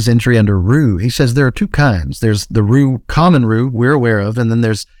 in his entry under rue, he says there are two kinds. There's the rue, common rue, we're aware of, and then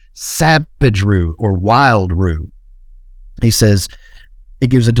there's savage rue or wild rue. He says, it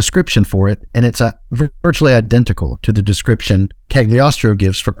gives a description for it, and it's virtually identical to the description Cagliostro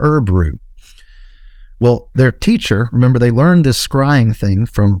gives for herb rue. Well, their teacher, remember, they learned this scrying thing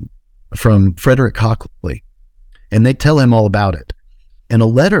from Frederick Hockley, and they tell him all about it. And a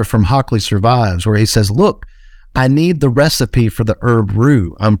letter from Hockley survives where he says, look, I need the recipe for the herb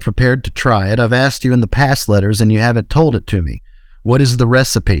rue. I'm prepared to try it. I've asked you in the past letters and you haven't told it to me. What is the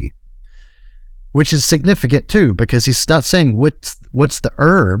recipe? Which is significant too, because he's not saying what's the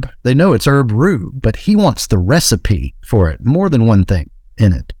herb. They know it's herb rue, but he wants the recipe for it, more than one thing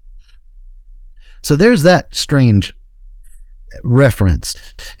in it. So there's that strange reference.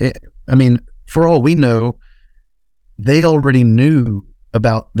 I mean, for all we know, they already knew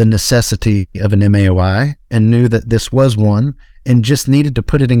about the necessity of an MAOI and knew that this was one and just needed to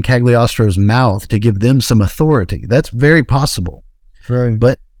put it in Cagliostro's mouth to give them some authority. That's very possible. Right.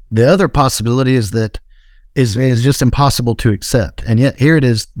 But the other possibility is that is just impossible to accept. And yet here it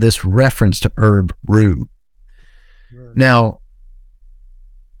is, this reference to herb rue. Right. Now,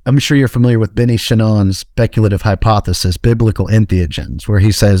 I'm sure you're familiar with Benny Shannon's speculative hypothesis, biblical entheogens, where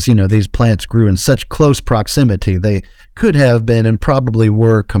he says, these plants grew in such close proximity, they could have been and probably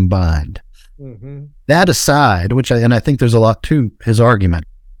were combined. Mm-hmm. That aside, I think there's a lot to his argument,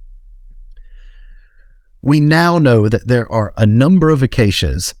 we now know that there are a number of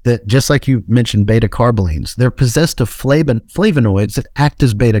acacias that, just like you mentioned beta-carbolines, they're possessed of flavonoids that act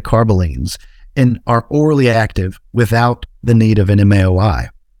as beta-carbolines and are orally active without the need of an MAOI.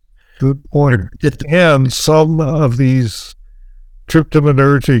 Good point. And some of these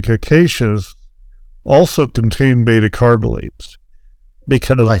tryptaminergic acacias also contain beta-carbolines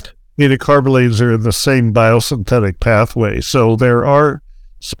because beta-carbolines are in the same biosynthetic pathway. So there are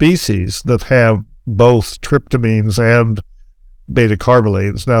species that have both tryptamines and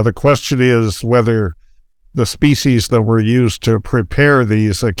beta-carbolines. Now, the question is whether the species that were used to prepare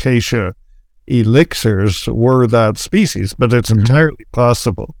these acacia elixirs were that species, but it's entirely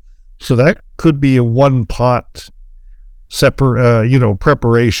possible. So that could be a one-pot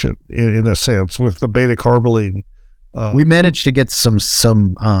preparation in a sense with the beta-carboline. We managed to get some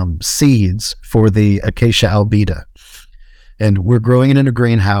seeds for the Acacia albida, and we're growing it in a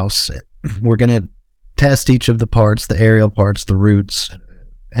greenhouse. We're going to test each of the parts, the aerial parts, the roots,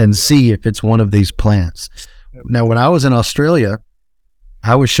 and see if it's one of these plants. Now, when I was in Australia,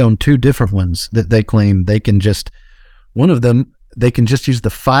 I was shown two different ones that they claim they can just, one of them, they can just use the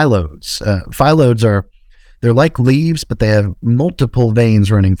phyllodes. Phyllodes they're like leaves, but they have multiple veins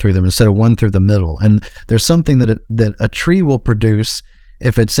running through them instead of one through the middle. And there's something that a tree will produce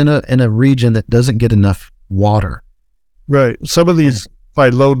if it's in a region that doesn't get enough water. Right. Some of these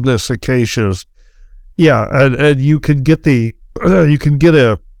phyllodenous acacias, and you can get a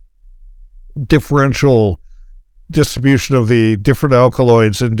differential distribution of the different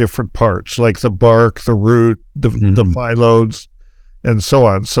alkaloids in different parts, like the bark, the root, the phyllodes, and so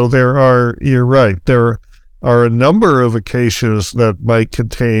on. So you're right, there are a number of acacias that might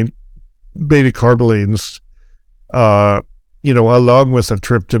contain beta-carbolines, along with the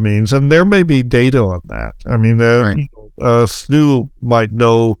tryptamines, and there may be data on that. I mean, Stu might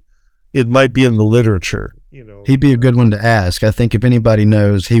know, it might be in the literature. He'd be a good one to ask. I think if anybody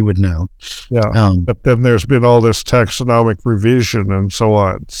knows, he would know. Yeah, but then there's been all this taxonomic revision and so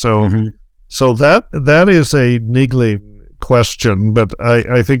on. So, so that is a niggling question, but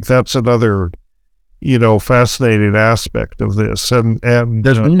I think that's another, fascinating aspect of this. And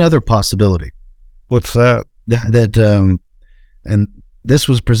there's another possibility. What's that? And this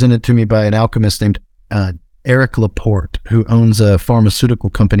was presented to me by an alchemist named Eric Laporte, who owns a pharmaceutical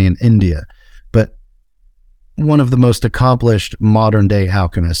company in India, but one of the most accomplished modern day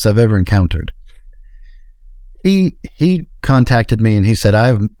alchemists I've ever encountered. He contacted me and he said,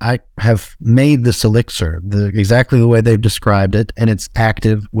 I have made this elixir exactly the way they've described it, and it's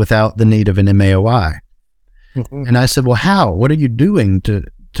active without the need of an MAOI. And I said, well, how? What are you doing to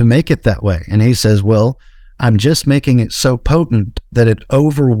make it that way? And he says, well, I'm just making it so potent that it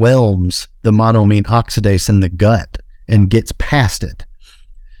overwhelms the monoamine oxidase in the gut and gets past it.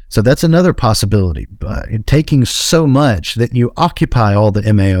 So that's another possibility, taking so much that you occupy all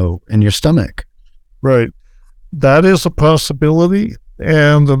the MAO in your stomach. Right. That is a possibility.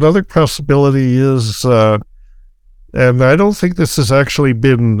 And another possibility is, and I don't think this has actually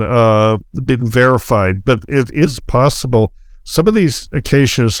been verified, but it is possible. Some of these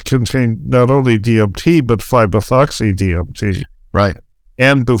acacias contain not only DMT, but 5-methoxy-DMT. Right.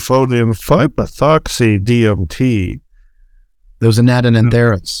 And bufonin 5-methoxy-DMT. Those annattin and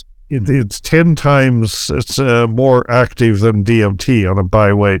theras. It's 10 times more active than DMT on a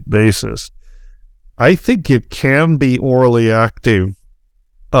by-weight basis. I think it can be orally active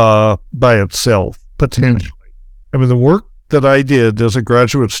by itself, potentially. I mean, the work that I did as a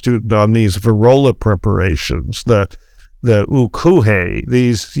graduate student on these Varrola preparations, the ukuhe,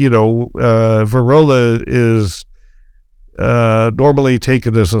 these, Varrola is normally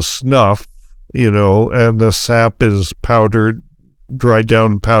taken as a snuff, and the sap is powdered, dried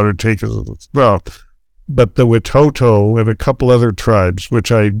down powder taken as a snuff. But the Witoto and a couple other tribes,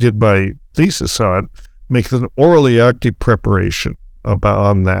 which I did my thesis on, make an orally active preparation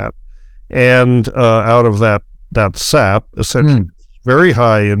on that. And out of that sap, essentially, very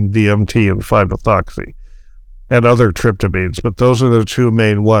high in DMT and 5-methoxy and other tryptamines, but those are the two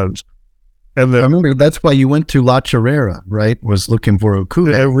main ones. And I remember that's why you went to La Chorrera, right? Was looking for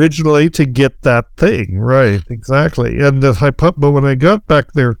ukuhe. Originally to get that thing, right, exactly. And but when I got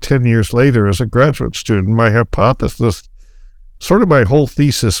back there 10 years later as a graduate student, my hypothesis, sort of my whole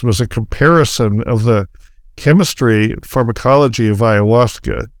thesis, was a comparison of the chemistry, pharmacology of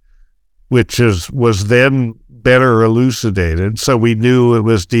ayahuasca, which was then better elucidated. So we knew it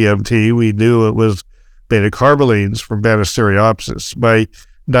was DMT. We knew it was beta-carbolines from Banisteriopsis. My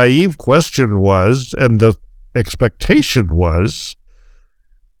naive question was, and the expectation was,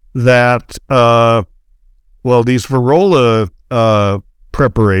 that, these Varrola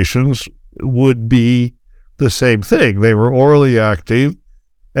preparations would be the same thing. They were orally active,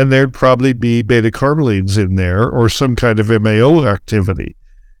 and there'd probably be beta-carbolines in there or some kind of MAO activity,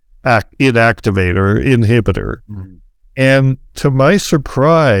 inactivator, inhibitor. Mm-hmm. And to my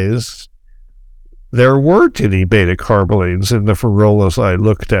surprise, there weren't any beta-carbolines in the Varrolas I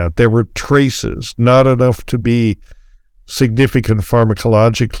looked at. There were traces, not enough to be significant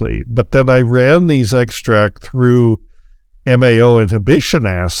pharmacologically. But then I ran these extract through MAO inhibition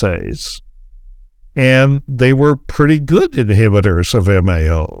assays, and they were pretty good inhibitors of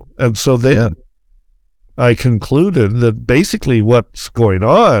MAO. And so then I concluded that basically what's going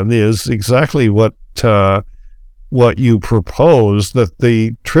on is exactly what you proposed, that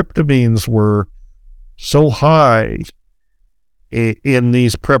the tryptamines were so high in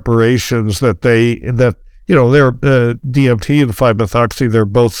these preparations that they're DMT and 5-methoxy, they're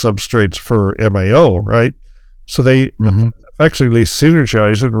both substrates for MAO, right? So they effectively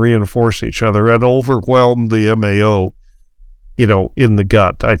synergize and reinforce each other and overwhelm the MAO, in the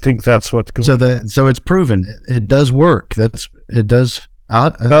gut. I think that's what's going on. So it's proven. It does work. It does.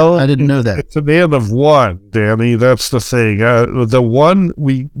 I didn't know that. It's an N of one, Danny. That's the thing. The one,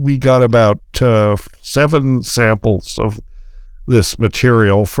 we got about 7 samples of this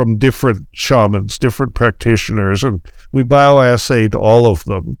material from different shamans, different practitioners, and we bioassayed all of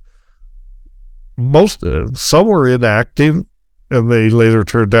them. Some were inactive, and they later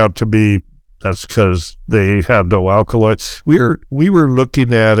turned out to be, that's because they had no alkaloids. We were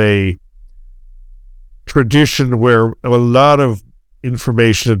looking at a tradition where a lot of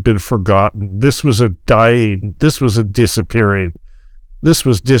information had been forgotten. This was disappearing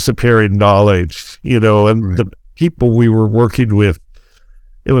knowledge, and right. The people we were working with,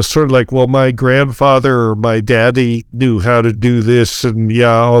 it was sort of like, well, my grandfather or my daddy knew how to do this, and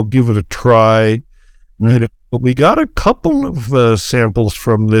I'll give it a try. Right. But we got a couple of samples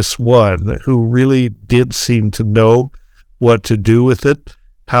from this one who really did seem to know what to do with it,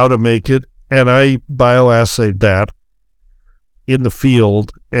 how to make it, and I bioassayed that in the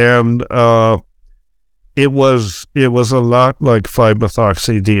field, and it was a lot like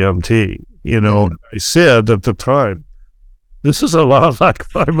 5-methoxy DMT. I said at the time, this is a lot like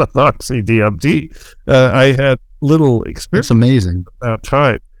 5-methoxy DMT. I had little experience. That's amazing. At that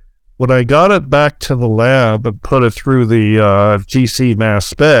time. When I got it back to the lab and put it through the GC mass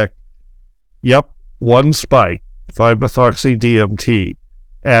spec, one spike, 5-methoxy DMT,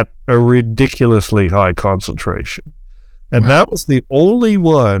 at a ridiculously high concentration. And that was the only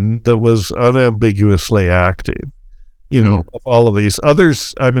one that was unambiguously active, of all of these.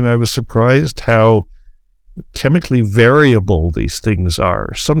 Others, I was surprised how chemically variable these things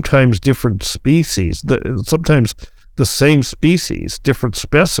are. Sometimes different species, sometimes the same species, different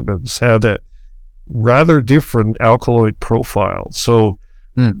specimens had a rather different alkaloid profile. So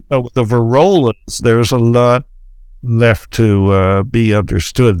with the Varrolas, there's a lot left to be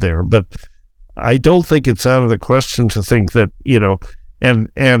understood there. But I don't think it's out of the question to think that,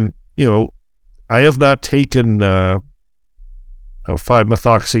 I have not taken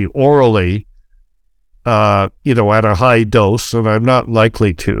 5-methoxy orally, at a high dose, and I'm not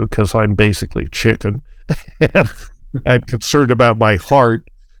likely to because I'm basically chicken. I'm concerned about my heart.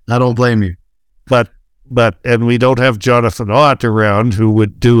 I don't blame you. But we don't have Jonathan Ott around who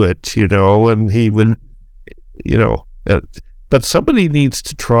would do it, and he would, but somebody needs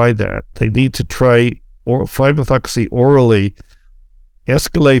to try that. They need to try 5-methoxy orally,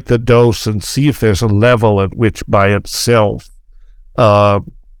 escalate the dose, and see if there's a level at which by itself,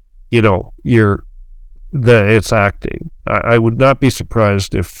 it's acting. I would not be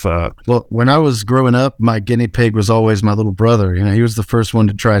surprised if... Well, when I was growing up, my guinea pig was always my little brother. He was the first one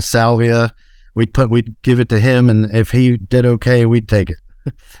to try salvia. We'd give it to him, and if he did okay, we'd take it.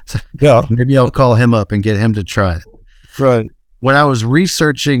 So maybe I'll call him up and get him to try it. Right. When I was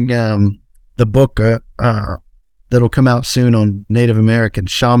researching the book that'll come out soon on Native American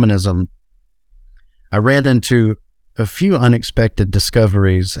Shamanism, I ran into a few unexpected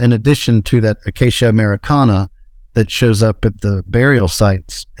discoveries in addition to that Acacia americana that shows up at the burial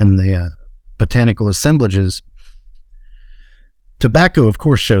sites and the botanical assemblages. Tobacco, of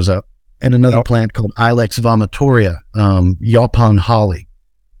course, shows up, and another plant called Ilex vomitoria, Yaupon holly.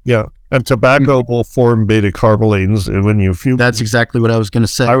 Yeah, and tobacco will form beta-carbolines, and when you fume... That's exactly what I was going to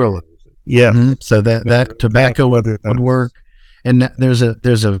say. Yeah. Mm-hmm. So that tobacco would work. And there's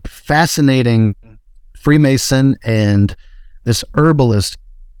a fascinating Freemason and this herbalist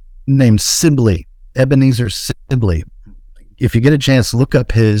named Sibley, Ebenezer Sibley. If you get a chance, look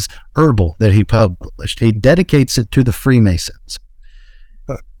up his herbal that he published. He dedicates it to the Freemasons.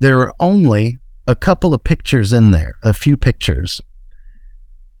 There are only a couple of pictures in there, a few pictures.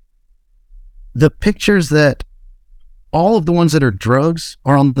 The pictures that all of the ones that are drugs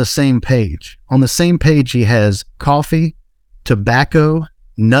are on the same page. On the same page, he has coffee, tobacco,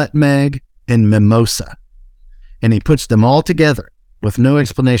 nutmeg, and mimosa. And he puts them all together with no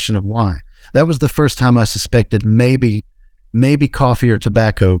explanation of why. That was the first time I suspected maybe coffee or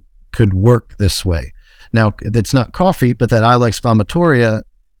tobacco could work this way. Now, it's not coffee, but that Ilex vomitoria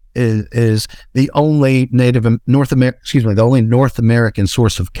is the only the only North American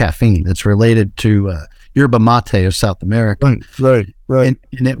source of caffeine that's related to yerba mate of South America. Right.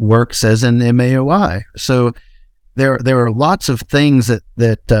 And it works as an MAOI. So there are lots of things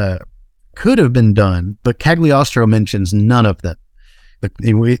that could have been done, but Cagliostro mentions none of them.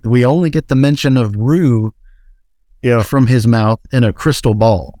 We only get the mention of rue from his mouth in a crystal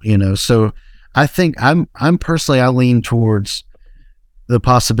ball, So I think I lean towards the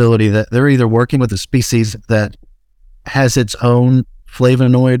possibility that they're either working with a species that has its own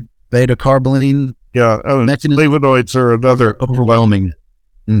flavonoid beta carbolene. Flavonoids are another overwhelming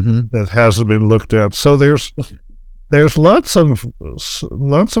that hasn't been looked at. So there's lots of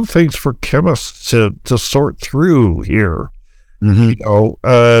things for chemists to sort through here. I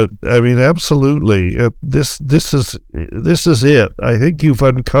mean, absolutely. This is it. I think you've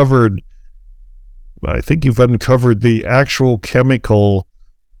uncovered the actual chemical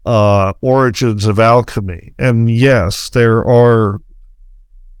origins of alchemy. And yes,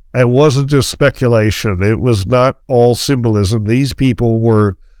 it wasn't just speculation. It was not all symbolism. These people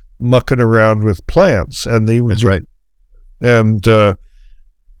were mucking around with plants, and that's right. And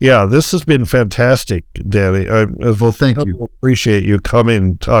this has been fantastic, Danny. Thank you. Appreciate you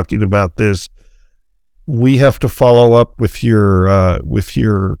coming, talking about this. We have to follow up with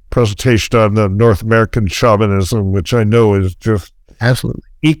your presentation on the North American shamanism, which I know is just absolutely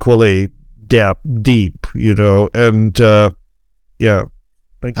equally deep, and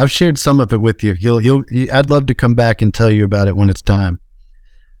I've shared some of it with you. I'd love to come back and tell you about it when it's time.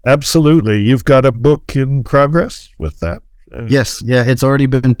 Absolutely. You've got a book in progress with that. Yes. Yeah. It's already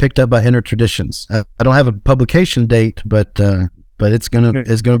been picked up by Inner Traditions. I don't have a publication date, but it's going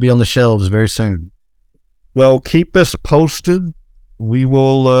to be on the shelves very soon. Well, keep us posted. We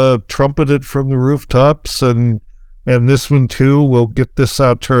will trumpet it from the rooftops, and this one too. We'll get this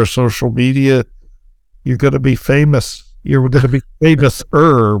out to our social media. You're going to be famous. You're going to be famous,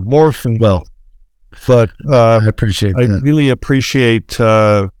 more than well. But I appreciate that. I really appreciate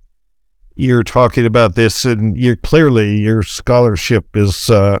you're talking about this, and your scholarship is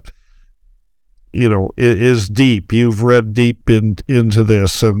is deep. You've read deep into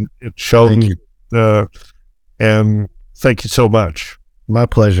this, and it's shown. And thank you so much. My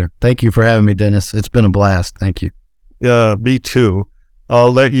pleasure. Thank you for having me, Dennis. It's been a blast. Thank you. Yeah, me too.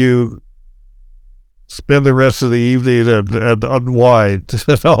 I'll let you spend the rest of the evening and unwind.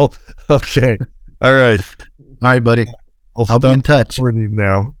 Okay. All right. All right, buddy. I'll be in touch.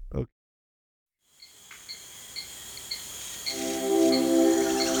 Now. Okay.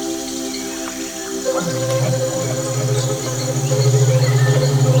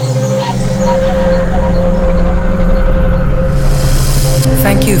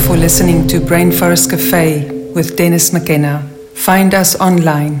 Thank you for listening to Brainforest Cafe with Dennis McKenna. Find us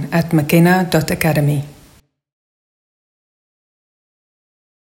online at mckenna.academy.